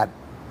Nat,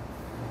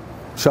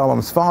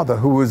 Shalom's father,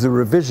 who was a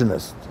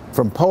revisionist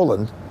from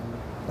Poland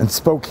and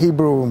spoke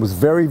Hebrew and was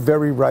very,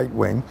 very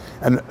right-wing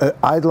and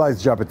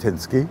idolized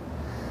Jabotinsky,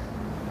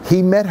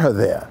 he met her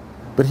there,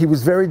 but he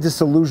was very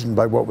disillusioned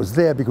by what was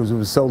there because it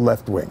was so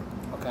left-wing.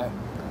 Okay.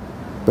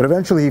 But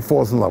eventually he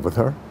falls in love with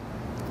her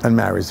and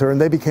marries her, and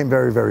they became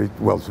very, very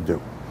well-to-do.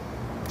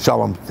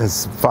 Shalom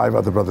has 5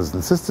 other brothers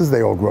and sisters.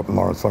 They all grew up in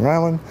Lawrence, Long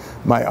Island.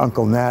 My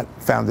uncle Nat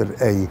founded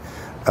a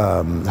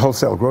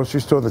wholesale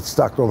grocery store that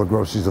stocked all the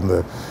groceries on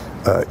the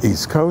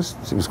East Coast.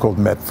 It was called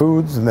Met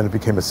Foods, and then it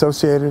became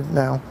Associated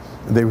now.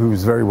 And he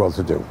was very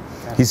well-to-do.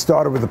 Okay. He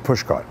started with a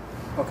push cart.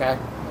 Okay,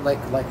 like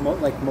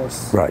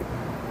most. Right.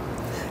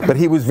 But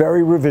he was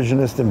very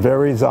revisionist and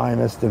very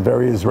Zionist and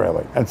very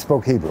Israeli and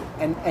spoke Hebrew.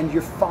 And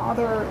your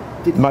father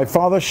My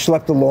father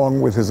schlepped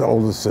along with his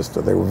oldest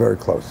sister. They were very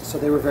close. So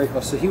they were very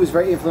close. So he was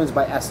very influenced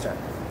by Esther.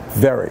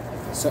 Very.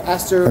 So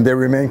Esther. And they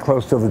remained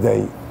close till the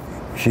day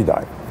she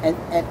died. And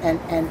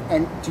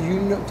do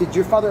you know? Did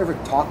your father ever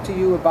talk to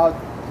you about?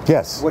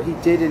 Yes. What he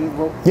did in?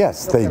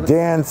 Yes, they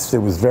danced. It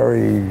was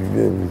very.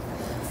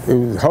 It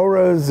was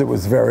Horus. It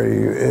was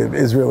very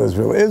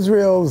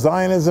Israel,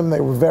 Zionism.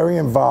 They were very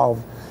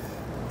involved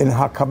in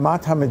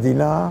Hakamat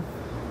HaMedina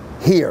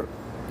here.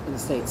 In the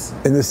States.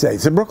 In the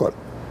States, in Brooklyn.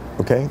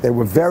 Okay, they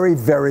were very,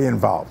 very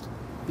involved.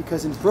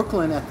 Because in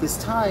Brooklyn at this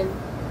time,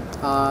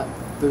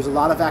 there's a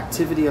lot of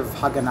activity of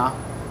Haganah.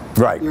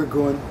 Right.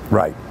 Irgun.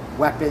 Right.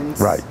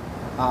 Weapons. Right.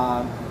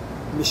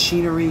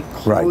 Machinery,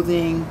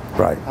 clothing.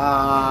 Right.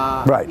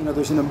 Right. You know,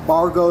 there's an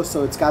embargo,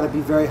 so it's got to be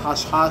very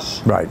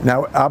hush-hush. Right.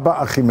 Now, Abba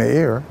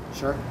Achimeir,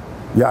 sure,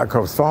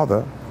 Yaakov's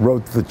father,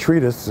 wrote the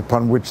treatise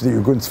upon which the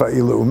Irgun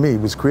Tzva'i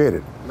Le'umi was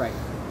created. Right.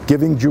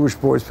 Giving Jewish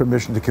boys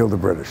permission to kill the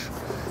British.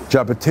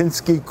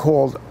 Jabotinsky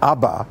called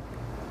Abba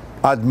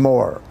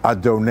Admor,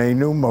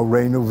 Adonenu,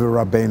 Morenu,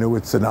 Virabenu.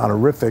 It's an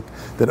honorific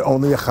that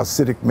only a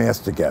Hasidic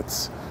master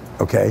gets.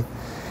 Okay?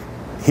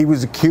 He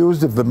was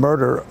accused of the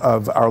murder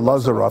of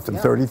Arlozorov in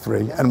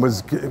 '33 and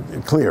was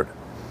cleared.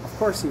 Of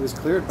course he was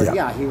cleared, but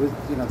yeah he was,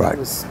 you know, that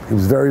was... He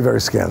was very,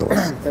 very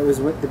scandalous. That was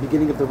the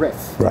beginning of the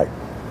riff. Right.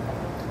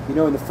 You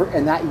know,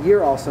 in that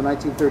year also,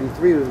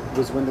 1933,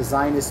 was when the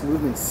Zionist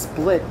movement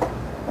split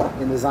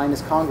in the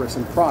Zionist Congress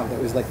in Prague.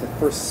 That was like the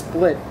first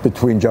split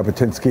between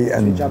Jabotinsky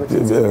and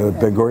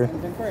Ben-Gurion.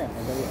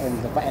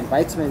 And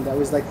Weizmann. That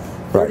was like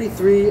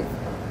 33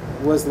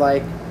 was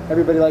like,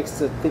 everybody likes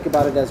to think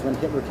about it as when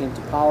Hitler came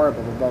to power,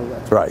 blah, blah, blah.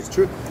 That's right. It's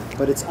true.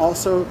 But it's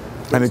also...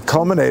 And it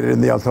culminated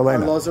in the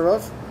Altalena.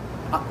 Arlozorov.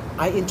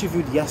 I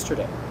interviewed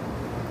yesterday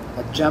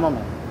a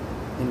gentleman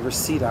in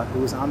Reseda who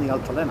was on the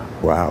Altalena.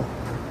 Wow.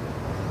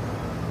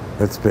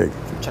 That's big.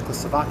 From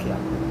Czechoslovakia.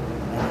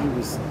 And he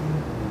was...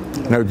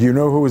 You know, now, do you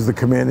know who was the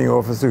commanding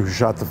officer who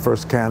shot the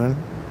first cannon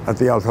at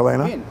the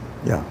Altalena?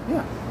 Yeah.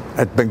 Yeah.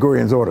 At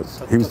Ben-Gurion's orders.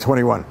 He was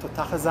 21.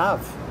 Totach HaZahav.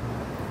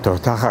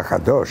 Totach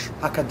HaKadosh.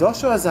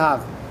 HaKadosh or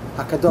HaZahav?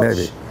 HaKadosh.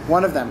 Maybe.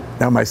 One of them.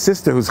 Now, my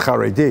sister, who's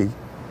Haredi,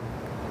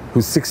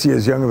 who's 6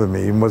 years younger than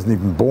me and wasn't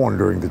even born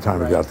during the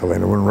time of the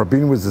Altalena, when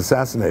Rabin was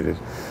assassinated,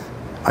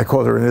 I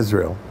called her in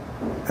Israel,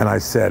 and I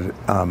said,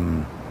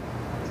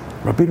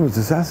 Rabin was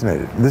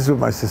assassinated. And this is what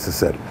my sister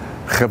said.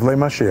 Chevlei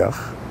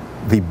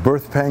Mashiach, the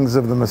birth pangs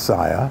of the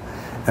Messiah,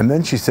 and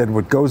then she said,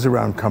 what goes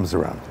around comes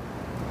around,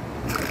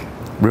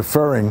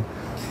 referring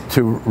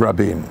to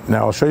Rabin.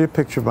 Now, I'll show you a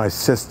picture of my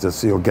sister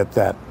so you'll get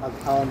that.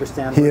 I'll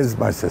understand. He is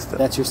my sister.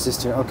 That's your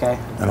sister, okay.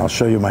 And I'll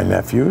show you my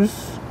nephews.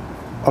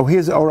 Oh,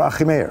 here's Or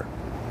Achimeir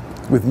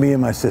with me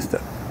and my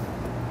sister.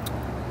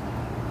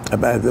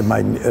 About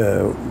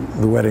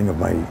the wedding of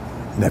my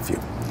nephew.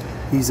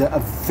 He's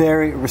a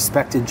very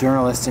respected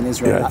journalist in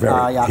Israel. Yeah,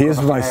 very. Here's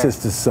my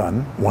sister's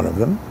son, one of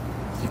them.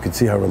 You can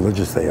see how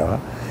religious they are.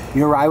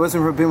 You know where I was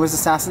when Rabin was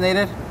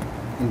assassinated?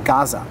 In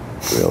Gaza.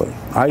 Really?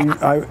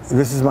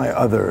 This is my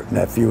other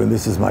nephew, and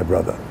this is my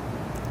brother.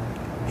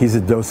 He's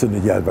a docent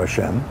at Yad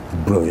Vashem,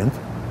 brilliant.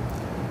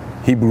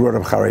 He brought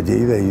up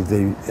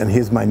Haredi, and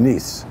here's my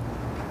niece.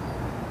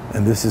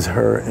 And this is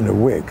her in a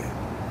wig.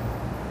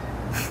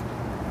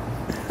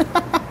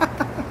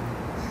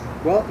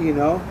 Well, you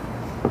know,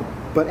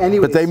 but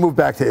anyway. But they moved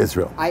back to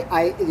Israel.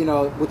 You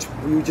know, which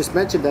you just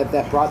mentioned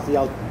that brought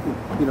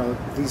you know,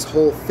 these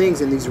whole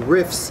things and these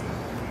riffs.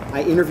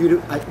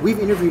 We've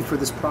interviewed for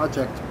this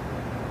project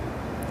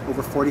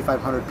over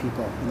 4,500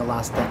 people in the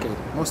last decade,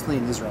 mostly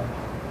in Israel,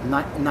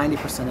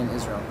 90% in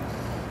Israel.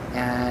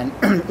 And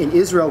in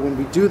Israel, when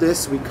we do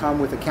this, we come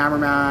with a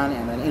cameraman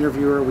and an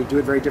interviewer. We do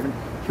it very different.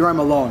 Here I'm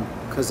alone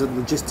because of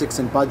logistics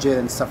and budget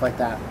and stuff like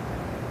that.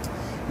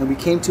 And we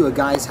came to a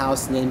guy's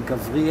house named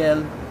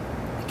Gavriel.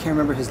 I can't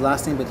remember his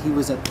last name, but he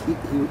was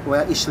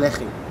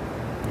Ishlechi,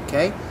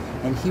 okay?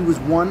 And he was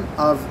one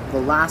of the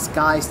last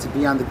guys to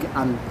be on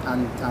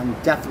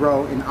death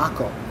row in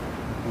Akko,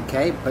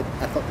 okay? But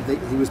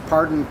he was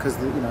pardoned because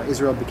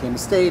Israel became a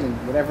state and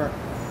whatever.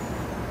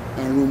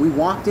 And when we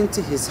walked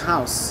into his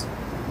house,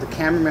 the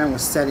cameraman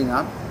was setting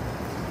up,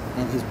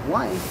 and his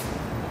wife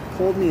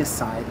pulled me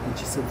aside and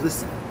she said,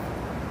 "Listen,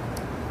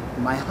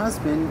 my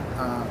husband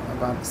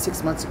about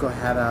 6 months ago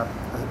had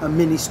a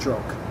mini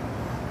stroke,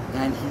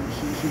 and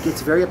he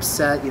gets very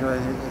upset. You know,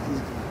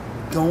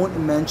 don't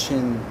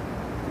mention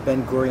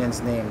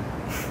Ben-Gurion's name,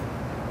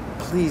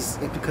 please,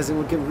 because it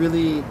would get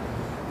really."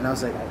 And I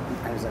was like,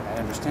 I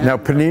understand. Now,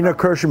 Penina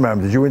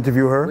Kirschenbaum, did you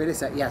interview her? Wait a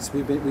sec. Yes,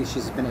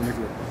 she's been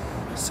interviewed.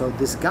 So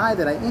this guy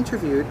that I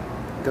interviewed,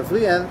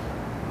 Gavriel,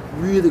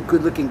 really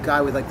good-looking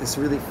guy with like this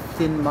really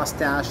thin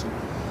mustache,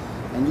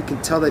 and you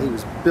can tell that he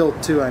was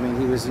built too. I mean,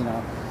 he was,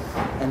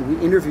 and we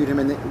interviewed him,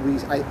 and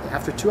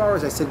after 2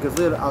 hours, I said,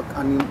 Gavriel, I'll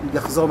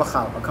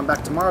come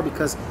back tomorrow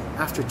because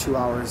after 2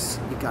 hours,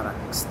 you gotta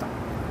stop.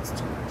 It's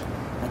too much.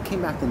 And I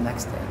came back the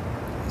next day.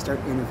 I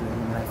started interviewing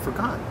him, and I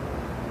forgot.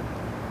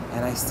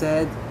 And I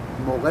said,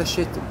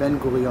 Moreshet Ben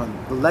Gurion,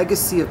 the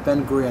legacy of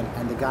Ben Gurion.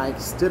 And the guy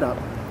stood up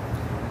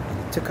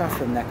and he took off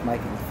the neck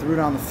mic and he threw it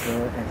on the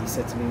floor and he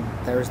said to me,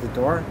 "There's the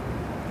door,"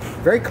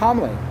 very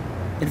calmly,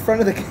 in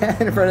front of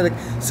the.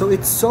 So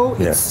it's so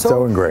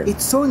engraved.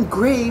 It's so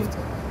engraved.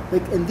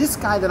 Like, and this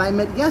guy that I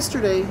met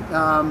yesterday,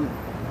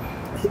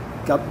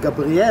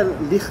 Gabriel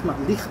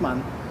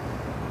Lichman.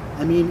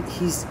 I mean,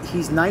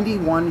 he's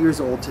 91 years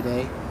old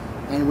today,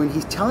 and when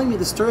he's telling me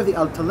the story of the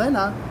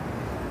Altalena,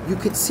 you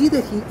could see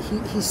that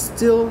he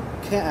still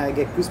can't. I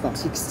get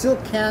goosebumps. He still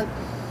can't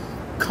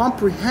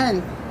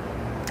comprehend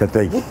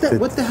that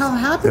what the hell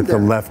happened that there.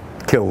 The left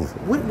killed.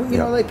 You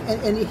know, like,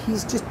 and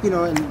he's just, you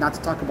know, and not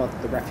to talk about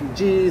the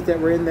refugees that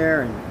were in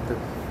there and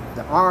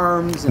the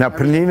arms. And now,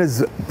 everything.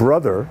 Penina's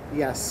brother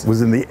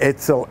was in the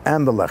Etzel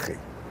and the Lechi,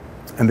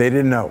 and they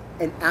didn't know.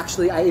 And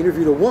actually, I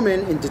interviewed a woman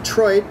in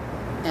Detroit,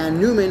 Ann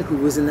Newman, who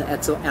was in the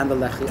Etzel and the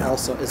Lechi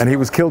also. And he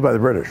was killed by the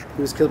British.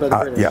 He was killed by the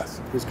British. Yes.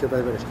 He was killed by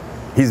the British.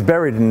 He's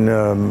buried in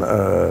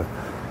Har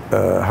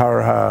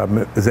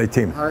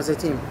HaZeitim. Har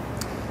HaZeitim.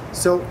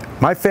 So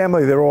my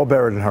family, they're all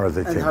buried in Har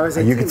HaZeitim.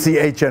 And you can see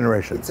 8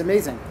 generations. It's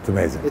amazing. It's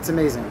amazing. It's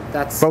amazing.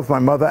 That's both my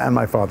mother and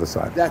my father's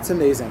side. That's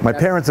amazing. My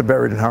parents are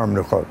buried in Har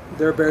HaMenuchot.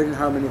 They're buried in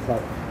Har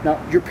HaMenuchot. Now,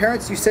 your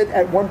parents, you said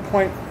at one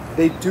point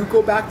they do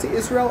go back to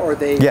Israel, or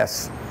they?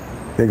 Yes.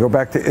 They go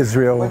back to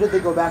Israel. When did they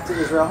go back to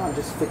Israel? I'm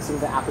just fixing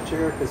the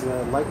aperture because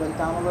the light went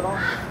down a little.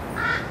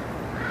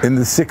 In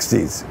the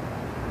 60s.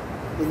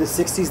 In the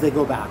 60s, they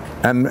go back.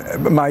 And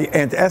my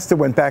Aunt Esther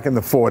went back in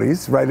the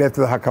 40s, right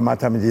after the Hakamat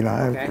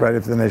HaMedina, right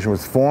after the nation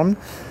was formed.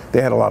 They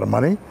had a lot of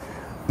money.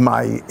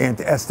 My Aunt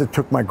Esther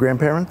took my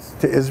grandparents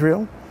to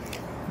Israel.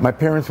 My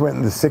parents went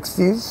in the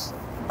 60s.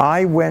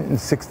 I went in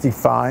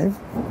 65.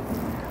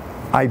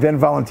 I then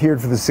volunteered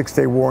for the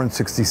Six-Day War in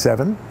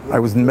 67. I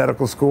was in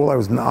medical school. I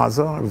was in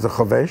Aza. I was a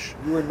chavesh.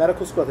 You were in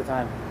medical school at the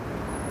time.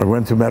 I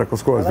went to medical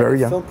school. I was very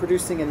young. Film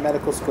producing in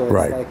medical school. It's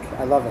right. Like,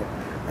 I love it.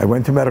 I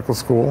went to medical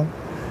school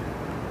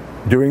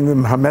during the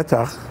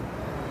Hametach.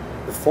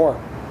 Before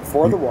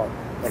the war.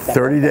 Like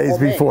 30 days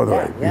before the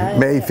war.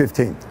 May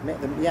 15th.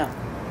 Yeah.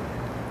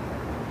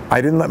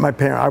 I didn't let my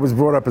parents. I was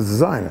brought up as a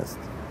Zionist.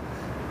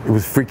 It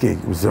was freaky.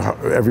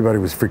 Everybody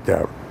was freaked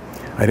out.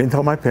 I didn't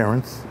tell my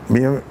parents.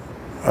 Me and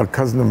a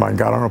cousin of mine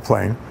got on a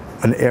plane,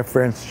 an Air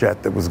France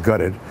jet that was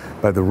gutted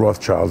by the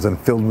Rothschilds and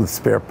filled with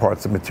spare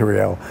parts and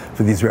material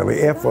for the Israeli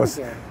Air Force,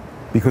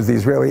 because the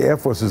Israeli Air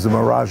Force was a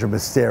Mirage and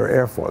Mystère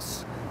Air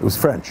Force. It was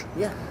French.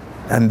 Yeah.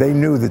 And they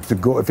knew that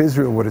if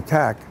Israel would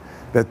attack,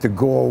 that de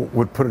Gaulle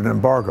would put an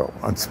embargo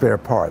on spare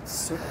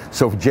parts.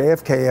 So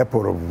JFK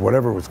Airport, or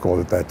whatever it was called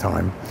at that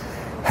time,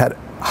 had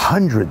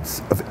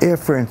hundreds of Air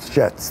France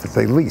jets that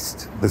they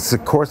leased, the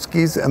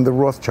Sikorskys and the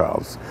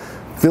Rothschilds,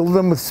 filled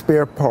them with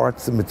spare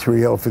parts and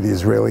material for the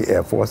Israeli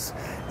Air Force,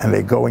 and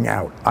they're going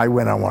out. I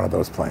went on one of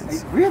those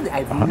planes. Really?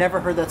 I've never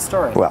heard that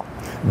story. Well,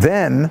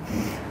 then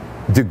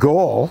de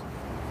Gaulle,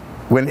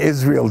 when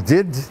Israel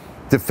did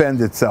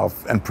defend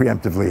itself and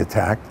preemptively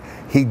attacked,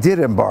 he did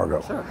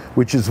embargo,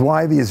 which is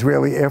why the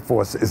Israeli Air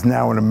Force is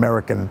now an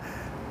American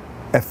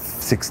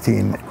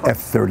F-16,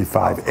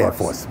 F-35 Air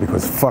Force,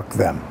 because fuck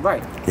them.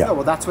 Right. Yeah. No,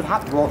 well, that's what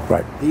happened. Well,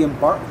 right. The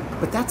embargo.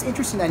 But that's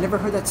interesting. I never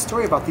heard that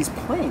story about these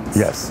planes.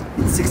 Yes.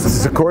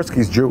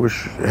 Sikorsky's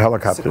Jewish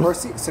helicopters.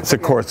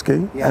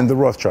 Sikorsky and the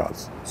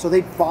Rothschilds. So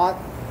they bought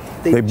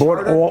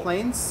all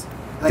planes,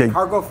 like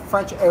cargo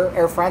French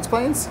Air France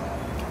planes,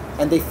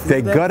 and they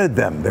flew them. Gutted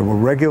them. They were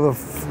regular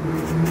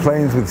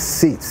planes with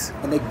seats.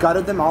 And they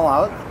gutted them all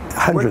out.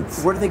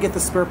 Hundreds. Where did they get the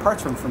spare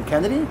parts from? From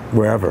Kennedy?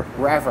 Wherever.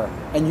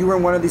 And you were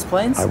in one of these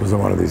planes? I was in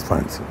one of these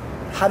planes.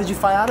 How did you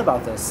find out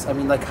about this? I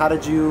mean, like, how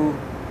did you?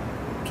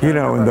 You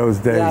know, in those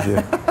days,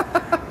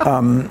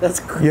 that's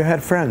crazy. You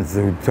had friends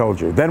who told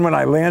you. Then when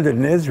I landed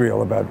in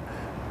Israel about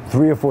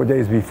 3 or 4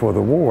 days before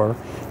the war,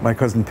 my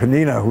cousin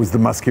Penina, who was the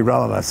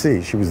Maskirah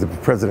Nasi, she was the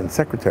president's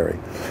secretary,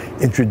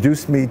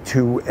 introduced me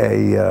to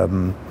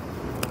a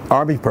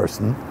army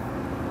person,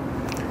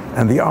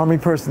 and the army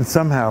person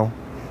somehow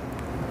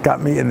got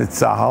me in the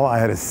Tzahal. I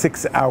had a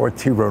 6-hour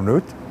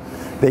tironut.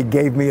 They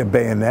gave me a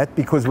bayonet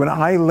because when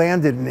I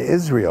landed in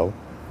Israel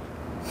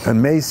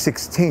on May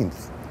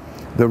 16th,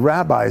 the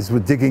rabbis were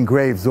digging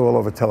graves all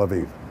over Tel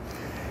Aviv.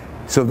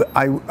 So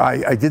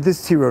I did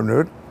this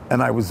tironut,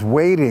 and I was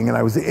waiting, and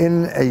I was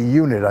in a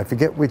unit. I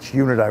forget which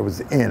unit I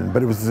was in,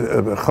 but it was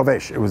a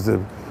chavesh. It was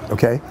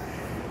okay.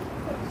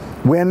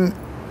 When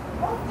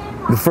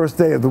the first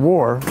day of the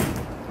war,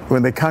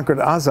 when they conquered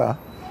Aza,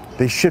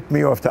 they shipped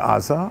me off to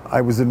Aza.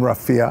 I was in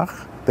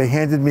Rafiach. They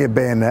handed me a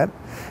bayonet,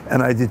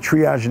 and I did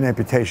triage and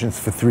amputations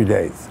for 3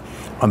 days.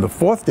 On the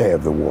 4th day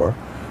of the war,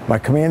 my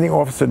commanding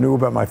officer knew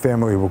about my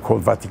family, who were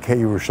called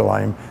Vatikei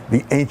Yerushalayim,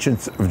 the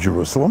ancients of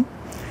Jerusalem.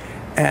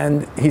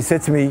 And he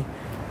said to me,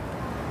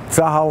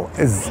 Tzahal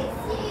has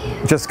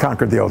just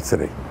conquered the old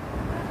city.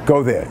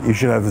 Go there. You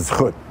should have the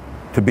zchut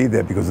to be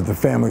there because of the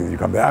family that you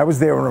come there. I was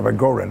there when Rabbi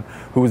Goren,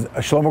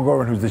 Shlomo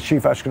Goren, who's the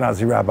chief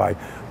Ashkenazi rabbi,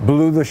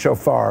 blew the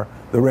shofar,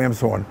 the ram's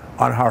horn,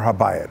 on Har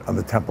HaBayit, on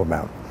the Temple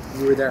Mount.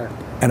 You were there.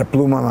 And it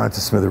blew my mind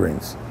to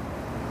smithereens.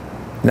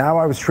 Now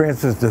I was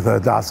transferred to the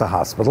Hadassah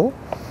Hospital,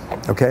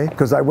 okay,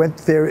 because I went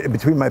there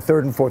between my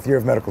 3rd and 4th year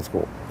of medical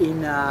school.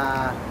 In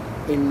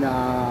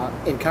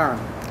Karam.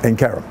 In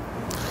Karam.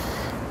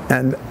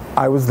 And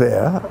I was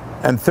there,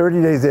 and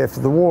 30 days after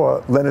the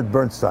war, Leonard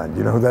Bernstein, do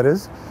you know who that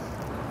is?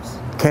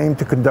 Came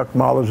to conduct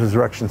Mahler's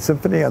Resurrection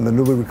Symphony on the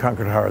newly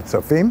reconquered Har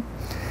Tzofim,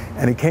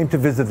 and he came to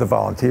visit the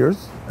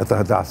volunteers at the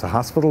Hadassah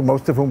Hospital,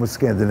 most of whom were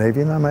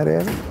Scandinavian, I might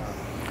add.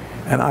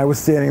 And I was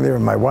standing there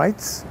in my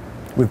whites,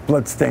 with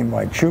blood-stained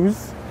white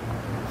shoes,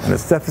 and a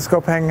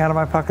stethoscope hanging out of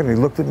my pocket, and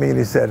he looked at me and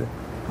he said,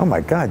 "Oh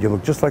my God, you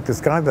look just like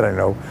this guy that I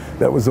know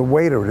that was a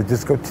waiter at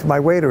a my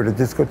waiter at a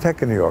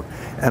discotheque in New York."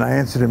 And I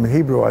answered him in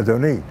Hebrew,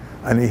 "Adoni,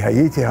 ani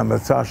hayiti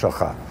hamatzah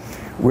shalcha."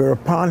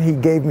 Whereupon he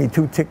gave me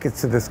 2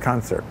 tickets to this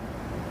concert.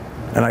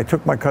 And I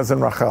took my cousin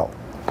Rachel.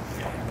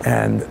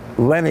 And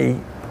Lenny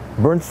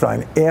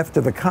Bernstein, after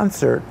the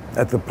concert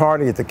at the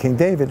party at the King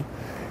David,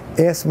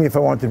 asked me if I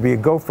wanted to be a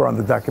gopher on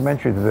the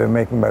documentary that they were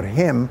making about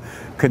him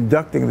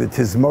conducting the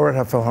Tizmoret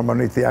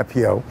HaPhilharmonic, the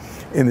IPO,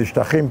 in the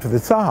Shtachim for the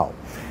Tzahal.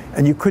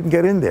 And you couldn't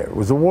get in there. It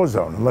was a war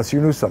zone unless you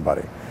knew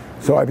somebody.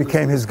 So I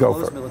became his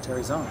gopher.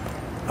 Military zone.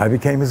 I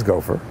became his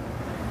gopher.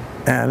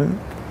 And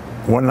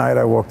one night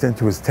I walked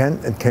into his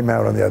tent and came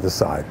out on the other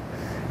side.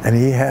 And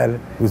he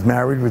was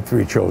married with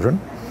 3 children.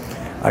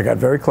 I got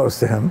very close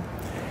to him.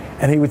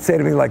 And he would say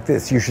to me like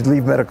this, "You should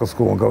leave medical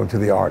school and go into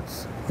the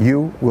arts.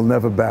 You will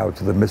never bow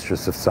to the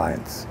mistress of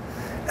science."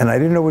 And I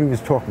didn't know what he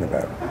was talking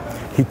about.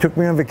 He took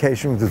me on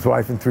vacation with his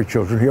wife and 3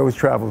 children. He always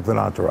traveled with an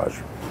entourage,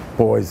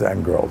 boys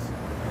and girls.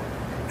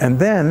 And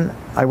then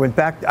I went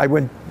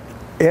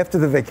after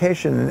the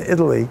vacation in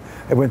Italy,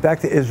 I went back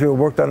to Israel,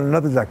 worked on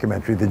another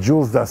documentary that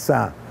Jules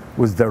Dassin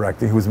was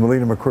directing, who was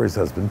Melina Mercouri's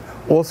husband,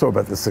 also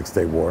about the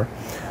 6-Day War.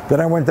 Then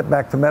I went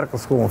back to medical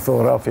school in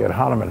Philadelphia at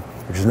Hahnemann,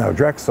 which is now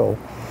Drexel.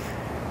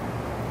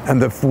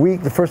 And the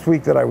first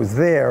week that I was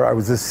there, I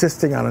was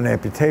assisting on an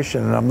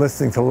amputation, and I'm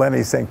listening to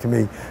Lenny saying to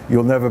me,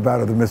 "You'll never bow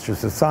to the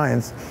mistress of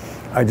science."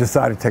 I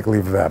decided to take a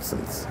leave of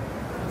absence.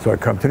 So I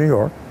come to New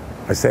York.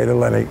 I say to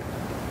Lenny,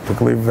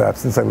 "Took a leave of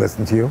absence, I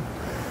listened to you."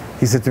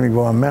 He said to me,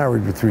 "Well, I'm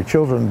married with 3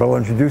 children, but I'll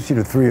introduce you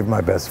to 3 of my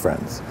best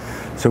friends."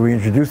 So he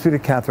introduced me to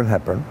Katharine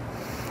Hepburn,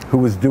 who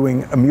was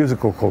doing a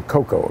musical called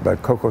Coco,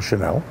 about Coco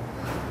Chanel,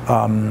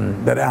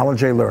 that Alan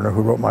J. Lerner,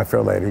 who wrote My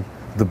Fair Lady,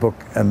 the book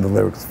and the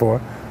lyrics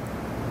for,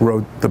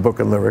 wrote the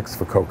book and lyrics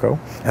for Coco.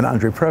 And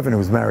Andre Previn, who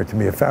was married to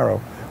Mia Farrow,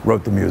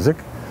 wrote the music.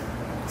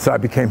 So I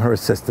became her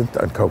assistant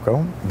on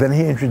Coco. Then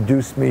he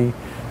introduced me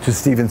to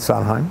Stephen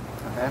Sondheim.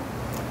 Okay.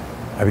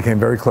 I became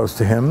very close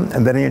to him.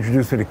 And then he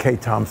introduced me to Kay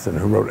Thompson,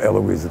 who wrote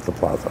Eloise at the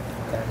Plaza.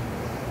 Okay.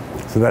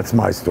 So that's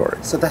my story.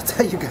 So that's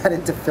how you got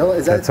into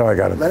film? That's how I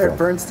got into Leonard film.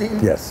 Bernstein?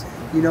 Yes.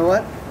 You know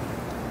what?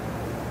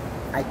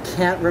 I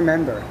can't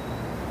remember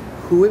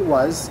who it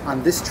was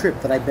on this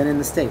trip that I've been in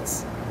the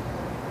States.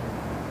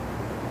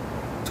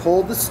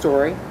 Told the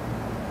story.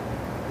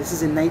 This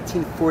is in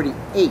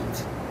 1948.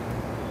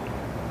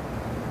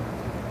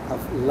 Of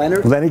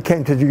Leonard. Lenny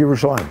came to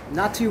Yerushalayim.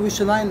 Not to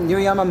Yerushalayim, near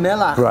Yam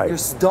HaMelach, right. near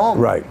Sdom.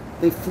 Right.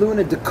 They flew in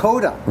a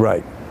Dakota.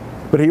 Right.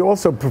 But he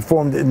also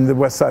performed in the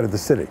west side of the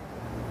city.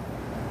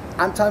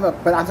 I'm talking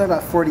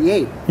about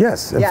 48.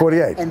 Yes, in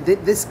 48. And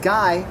this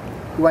guy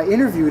who I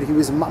interviewed, he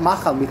was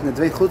Machal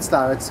mitnadvei chutz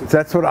la'aretz.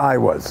 That's what I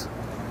was.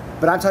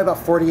 But I'm talking about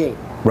 48.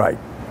 Right.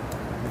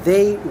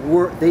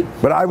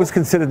 But I was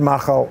considered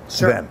Machal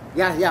then.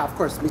 Yeah, of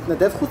course.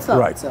 Mitnadev chutz la'aretz.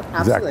 Right,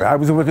 exactly. I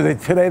was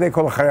today they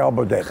call it Chayal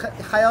Bodeh.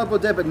 Chayal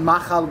Bodeh, but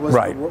Machal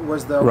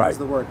was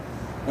the word.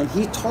 And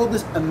he told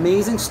this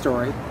amazing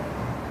story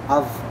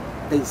of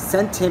they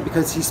sent him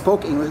because he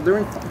spoke English.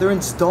 They're in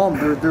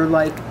Sdom. They're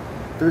like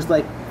there's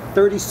like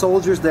 30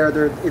 soldiers there.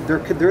 They're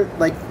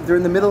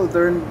in the middle.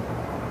 They're in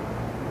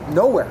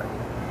nowhere,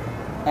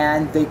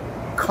 and they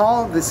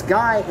call this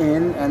guy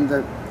in, and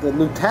the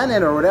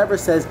lieutenant or whatever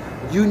says,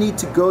 "You need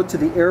to go to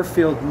the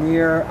airfield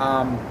near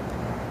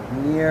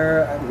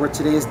where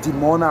today is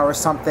Dimona or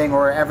something,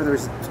 or wherever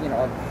there's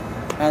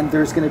and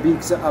there's going to be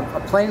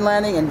a plane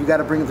landing, and you got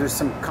to bring there's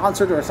some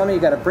concert or something.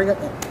 You got to bring it."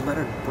 And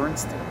Leonard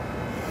Bernstein.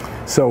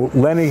 So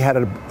Lenny had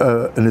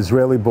an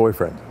Israeli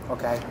boyfriend.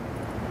 Okay.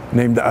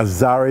 Named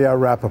Azaria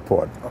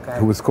Rappaport, okay.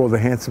 Who was called the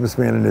handsomest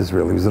man in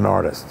Israel. He was an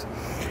artist.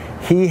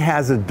 He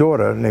has a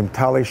daughter named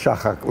Tali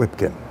Shachak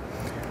Lipkin.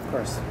 Of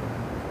course.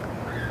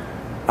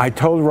 I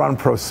told Ron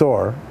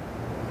Prosor,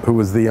 who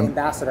was the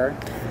ambassador,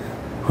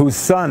 whose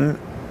son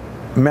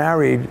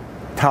married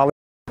Tali.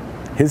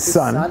 His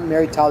son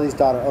married Tali's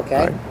daughter.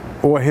 Okay. Right.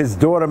 Or his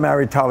daughter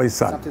married Tali's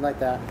son. Something like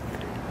that.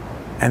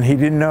 And he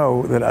didn't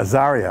know that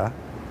Azaria,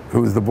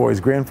 who was the boy's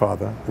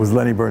grandfather, was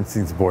Lenny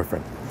Bernstein's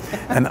boyfriend.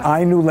 And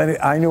I knew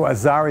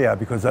Azaria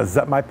because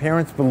my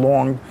parents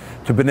belonged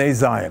to B'nai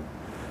Zion,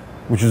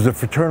 which is a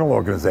fraternal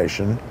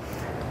organization,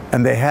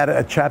 and they had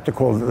a chapter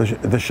called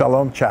the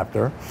Shalom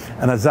chapter,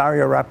 and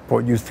Azaria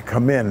Rappaport used to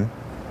come in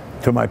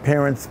to my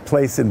parents'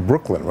 place in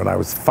Brooklyn when I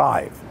was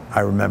 5.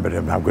 I remembered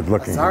him, how good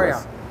looking he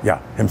was. Yeah,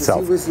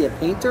 himself. Was he a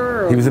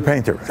painter? He was a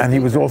painter, and he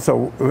was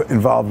also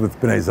involved with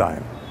B'nai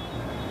Zion.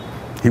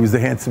 He was the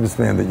handsomest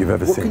man that you've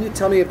ever seen. What can you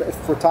tell me,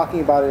 if we're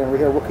talking about it and we're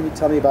here, what can you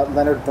tell me about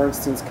Leonard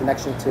Bernstein's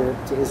connection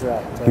to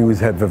Israel? He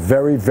was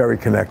very, very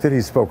connected.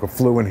 He spoke a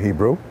fluent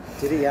Hebrew.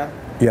 Did he, yeah?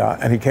 Yeah,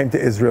 and he came to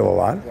Israel a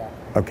lot. Yeah.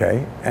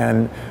 Okay,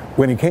 and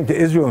when he came to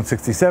Israel in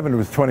 67, it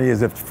was 20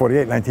 years after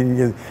 48, 19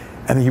 years,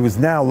 and he was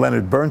now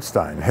Leonard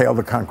Bernstein, hail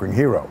the conquering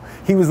hero.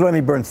 He was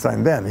Lenny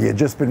Bernstein then. He had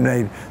just been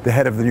made the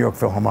head of the New York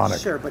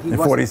Philharmonic in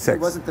 46.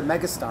 He wasn't the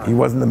megastar. He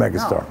wasn't the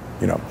megastar,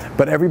 you know.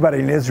 But everybody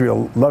in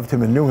Israel loved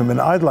him and knew him and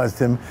idolized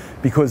him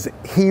because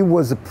he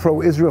was a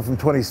pro-Israel from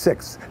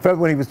 26,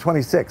 when he was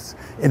 26,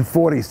 in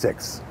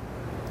 46,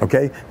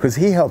 okay? Because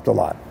he helped a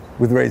lot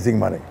with raising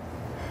money,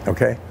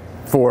 okay,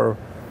 for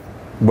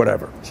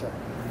whatever. Sure.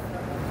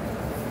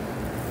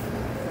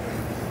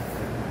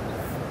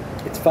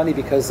 It's funny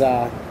because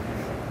about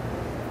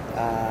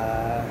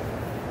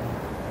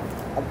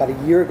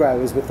a year ago I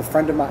was with a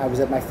friend of mine. I was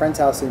at my friend's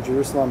house in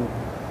Jerusalem,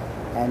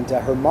 and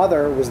her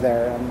mother was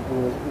there, and we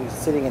were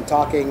sitting and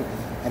talking,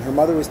 and her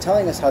mother was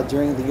telling us how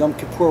during the Yom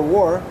Kippur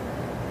War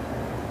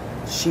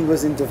she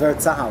was in Dover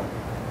Tzahal,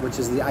 which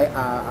is the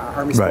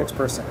army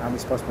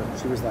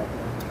spokesperson. She was like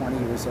 20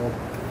 years old,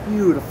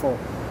 beautiful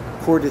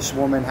Kurdish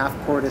woman, half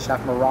Kurdish,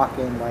 half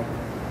Moroccan, like.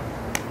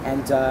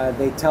 And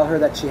they tell her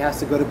that she has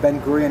to go to Ben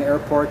Gurion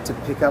Airport to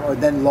pick up, or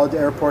then Lod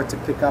Airport to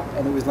pick up,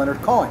 and it was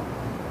Leonard Cohen,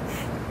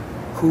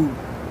 who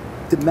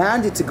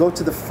demanded to go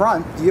to the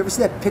front. Do you ever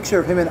see that picture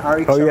of him and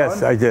Arik Sharon? Oh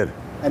yes, I did.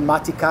 And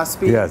Mati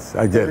Kaspi? Yes,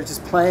 I did. They're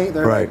just playing,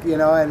 they're right. like, you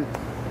know, and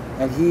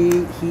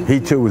he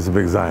too was a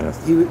big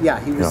Zionist. He was,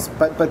 yeah.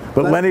 But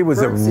Lenny was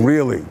Bernstein, a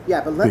really...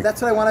 Yeah, but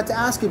that's what I wanted to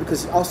ask you,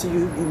 because also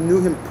you knew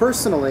him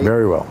personally.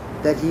 Very well.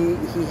 That he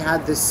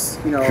had this,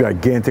 you know...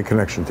 gigantic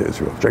connection to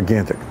Israel,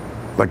 gigantic.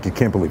 Like you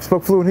can't believe.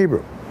 Spoke fluent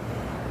Hebrew,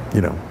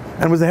 you know,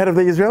 and was the head of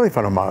the Israeli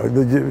Philharmonic,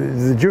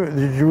 the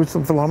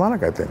Jerusalem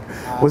Philharmonic, I think.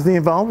 Wasn't he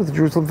involved with the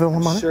Jerusalem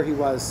Philharmonic? I'm sure he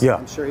was. Yeah,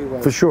 I'm sure he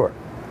was. For sure.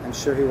 I'm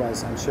sure he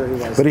was.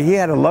 But he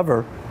had a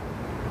lover.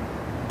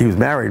 He was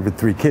married with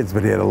 3 kids,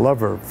 but he had a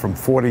lover from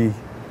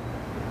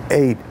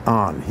 48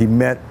 on. He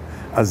met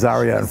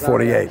Azaria in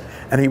 48,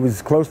 and he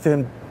was close to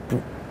him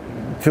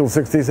till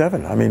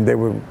 67. I mean,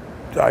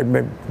 I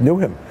knew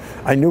him.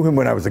 I knew him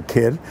when I was a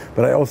kid,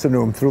 but I also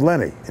knew him through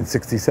Lenny in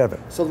 67.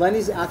 So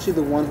Lenny's actually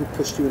the one who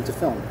pushed you into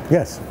film?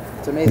 Yes.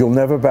 It's amazing. You'll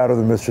never bow to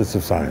the mistress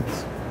of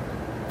science.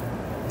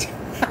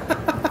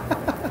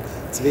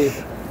 Zvi,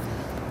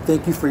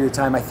 thank you for your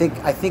time. I think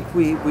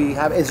we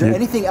have, is there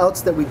anything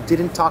else that we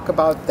didn't talk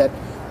about,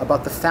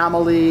 about the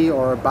family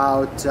or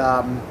about...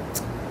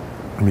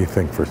 Let me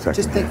think for a second.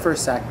 Just think for a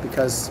sec,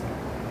 because...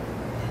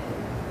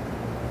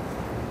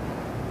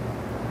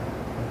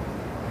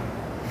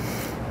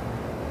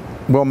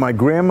 Well, my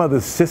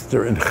grandmother's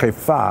sister in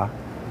Haifa,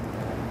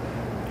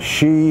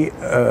 she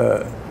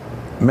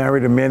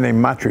married a man named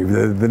Matri.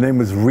 The name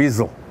was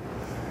Rizel.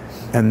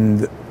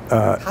 And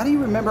how do you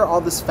remember all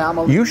this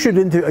family? You should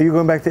are you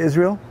going back to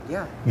Israel?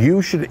 Yeah.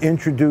 You should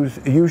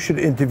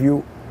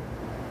interview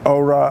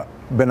Ora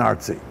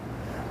Ben-Artzi,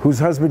 whose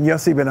husband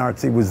Yossi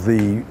Ben-Artzi was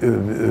the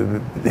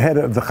head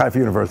of the Haifa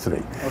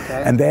University.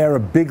 Okay. And they are a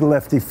big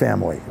lefty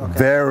family,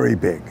 very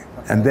big.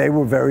 And they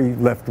were very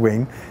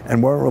left-wing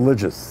and weren't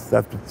religious.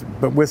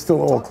 But we're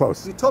still all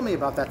close. You told me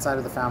about that side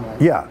of the family.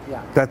 Yeah.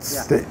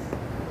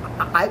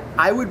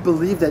 I would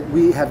believe that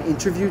we have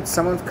interviewed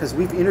someone, because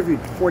we've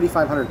interviewed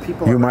 4,500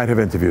 people. You might have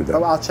interviewed them.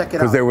 Oh, I'll check it out.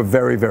 Because they were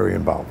very, very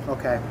involved.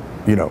 Okay.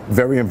 You know,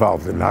 very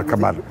involved in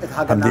Hakamat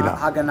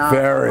Hamdina.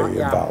 Very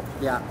involved.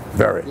 Yeah.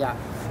 Very. Yeah.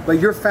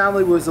 But your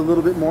family was a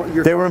little bit more...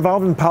 They were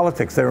involved in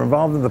politics. They were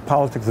involved in the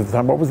politics of the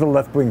time. What was the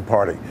left-wing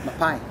party?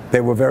 Mapai.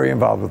 They were very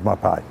involved with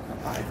Mapai.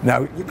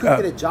 Now, you could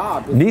get a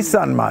job.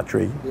 Nissan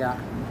Matri,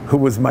 who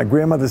was my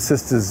grandmother's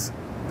sister's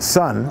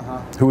son,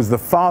 who was the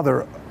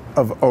father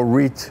of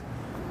Orit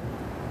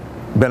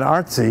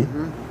Ben-Artzi,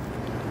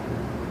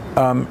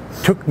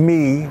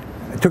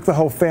 took the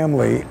whole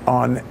family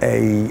on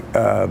a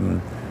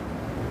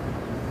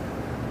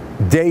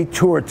day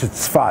tour to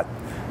Tzfat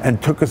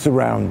and took us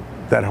around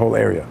that whole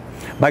area.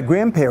 My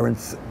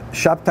grandparents,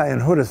 Shabtai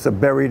and Hudis, are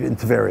buried in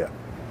Tveria.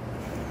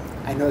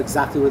 I know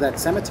exactly where that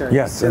cemetery is.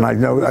 Yes, and I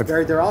know... He was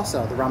buried there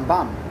also, the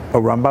Rambam.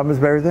 Oh, Rambam is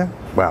buried there?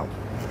 Wow.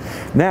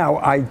 Now,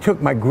 I took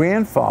my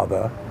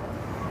grandfather,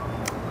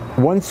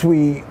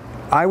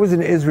 I was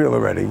in Israel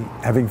already,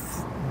 having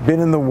been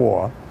in the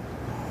war,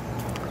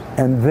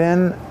 and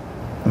then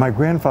my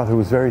grandfather, who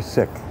was very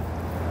sick,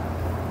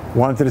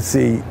 wanted to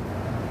see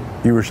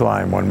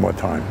Yerushalayim one more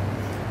time.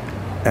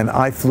 And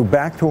I flew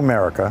back to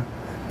America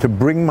to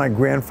bring my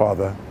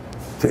grandfather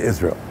to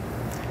Israel.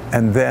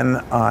 And then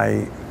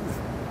I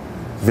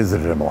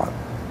visited him a lot.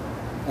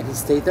 And he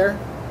stayed there?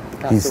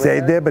 He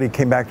stayed there, but he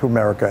came back to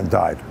America and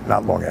died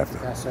not long after.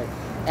 That's right.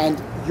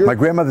 And my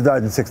grandmother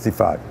died in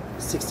 65.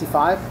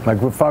 65? My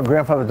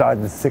grandfather died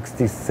in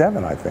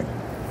 67, I think.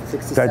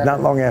 67? Died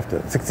not long after,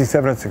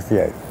 67 and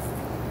 68.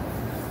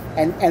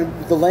 And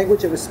the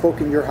language that was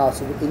spoken in your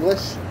house,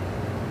 English?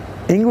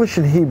 English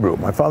and Hebrew.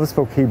 My father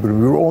spoke Hebrew.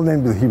 We were all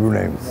named with Hebrew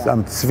names.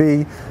 I'm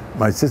Zvi,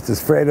 my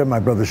sister's Freda, my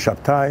brother's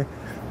Shabtai.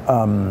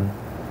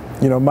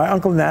 You know, my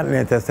uncle Nat and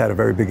Aunt Esther had a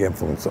very big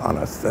influence on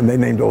us, and they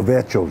named all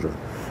their children.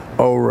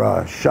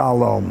 Ora,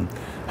 Shalom,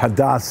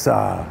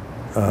 Hadassah,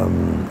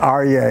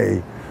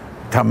 Aryeh,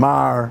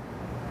 Tamar.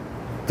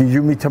 Did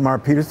you meet Tamar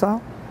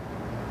Petersall?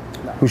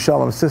 No. Who's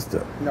Shalom's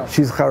sister? No.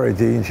 She's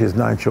Haredi, and she has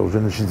 9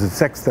 children, and she's a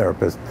sex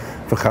therapist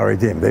for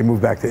Haredim. They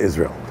moved back to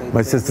Israel.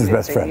 My sister's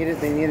best friend.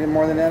 They need it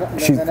more than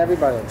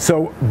everybody.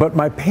 So, but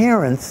my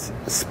parents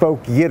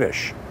spoke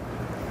Yiddish.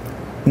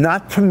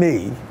 Not to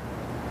me,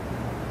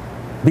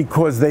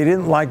 because they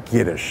didn't like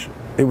Yiddish.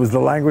 It was the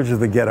language of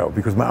the ghetto,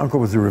 because my uncle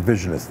was a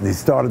revisionist, and he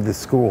started this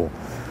school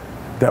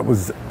that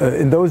was,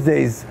 in those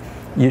days,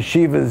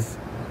 yeshivas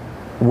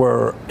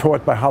were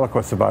taught by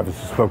Holocaust survivors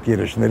who spoke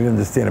Yiddish, and they didn't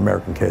understand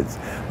American kids.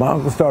 My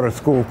uncle started a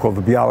school called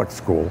the Bialik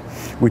School,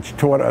 which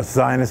taught us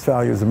Zionist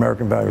values,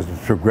 American values, was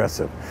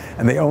progressive.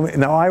 And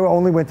I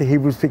only went to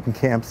Hebrew-speaking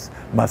camps,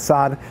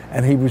 Masad,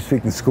 and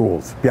Hebrew-speaking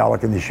schools,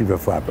 Bialik and Yeshiva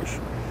Flatbush.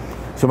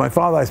 So my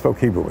father I spoke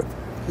Hebrew with.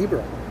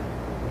 Hebrew.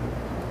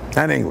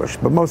 And English,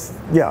 but most,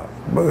 yeah,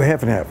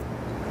 half and half.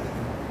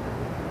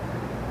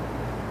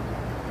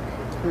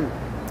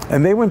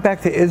 And they went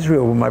back to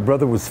Israel when my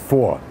brother was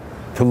 4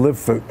 to live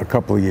for a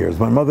couple of years.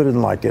 My mother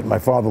didn't like it, my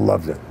father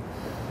loved it.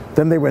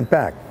 Then they went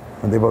back,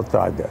 and they both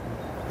died there.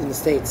 In the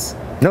States?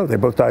 No, they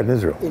both died in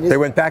Israel. They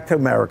went back to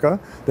America,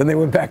 then they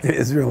went back to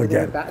Israel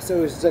again. So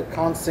it was a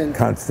constant...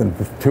 Constant,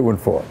 2 and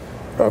 4,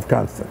 of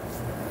constant.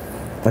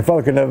 My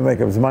father could never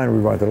make up his mind where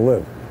he wanted to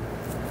live.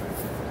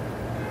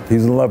 He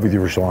was in love with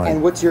Yerushalayim.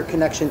 And what's your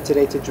connection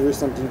today to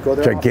Jerusalem? Do you go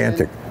there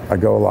Gigantic. often? I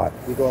go a lot.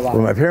 You go a lot?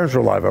 When my parents were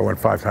alive, I went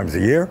 5 times a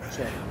year.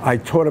 Sure. I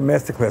taught a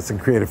masterclass in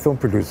creative film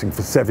producing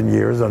for 7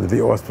 years under the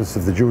auspices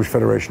of the Jewish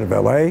Federation of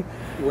LA.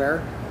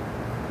 Where?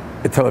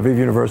 At Tel Aviv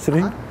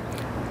University.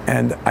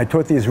 And I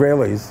taught the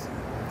Israelis,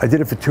 I did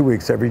it for 2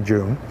 weeks every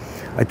June.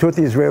 I taught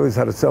the Israelis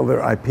how to sell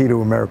their IP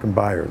to American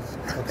buyers.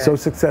 Okay. So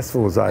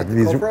successful was I.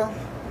 CoPro?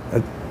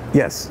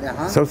 Yes.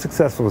 So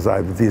successful was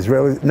I that the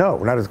Israelis, no,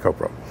 not as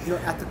CoPro. No,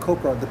 at the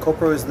CoPro. The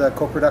CoPro is the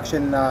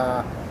co-production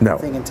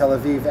thing in Tel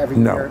Aviv every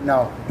year?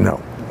 No.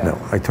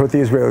 I taught the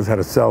Israelis how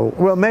to sell,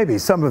 well, maybe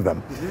some of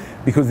them,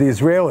 because the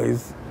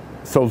Israelis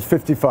sold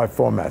 55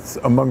 formats,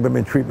 among them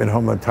In Treatment,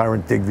 Homeland,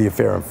 Tyrant, Dig, The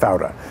Affair, and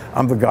Fauda.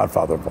 I'm the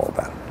godfather of all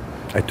that.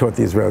 I taught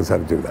the Israelis how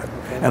to do that.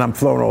 Okay. And I'm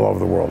flown all over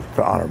the world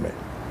to honor me.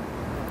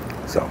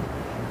 So,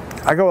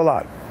 I go a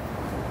lot.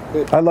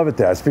 Good. I love it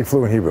there. I speak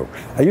fluent Hebrew.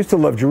 I used to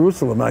love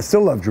Jerusalem, and I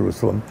still love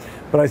Jerusalem,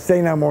 but I stay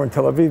now more in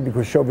Tel Aviv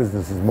because show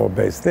business is more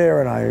based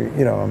there, and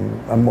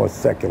I'm more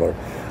secular.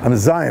 I'm a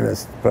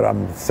Zionist, but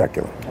I'm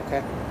secular.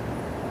 Okay.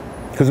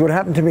 Because what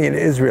happened to me in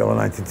Israel in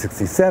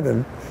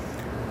 1967,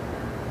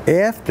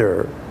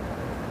 after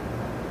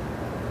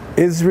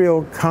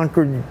Israel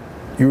conquered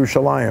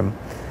Yerushalayim,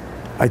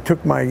 I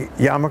took my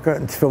yarmulke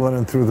and tefillin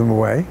and threw them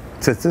away,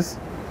 tzitzis,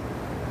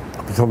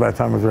 up until that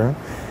time was around,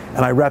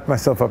 and I wrapped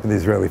myself up in the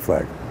Israeli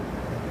flag.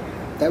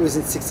 That was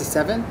in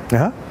 67?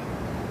 Yeah.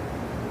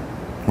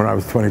 When I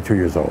was 22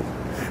 years old.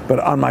 But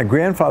on my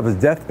grandfather's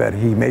deathbed,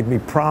 he made me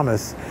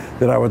promise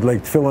that I would lay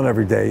tefillin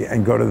every day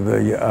and go to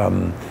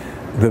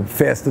the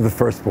fast of the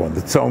firstborn,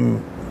 the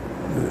Tzom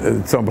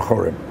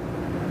B'chorim.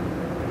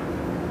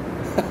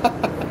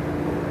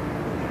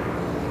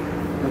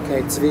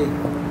 Okay,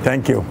 Zvi.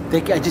 Thank you.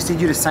 I just need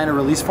you to sign a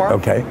release form.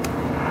 Okay.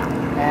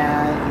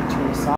 And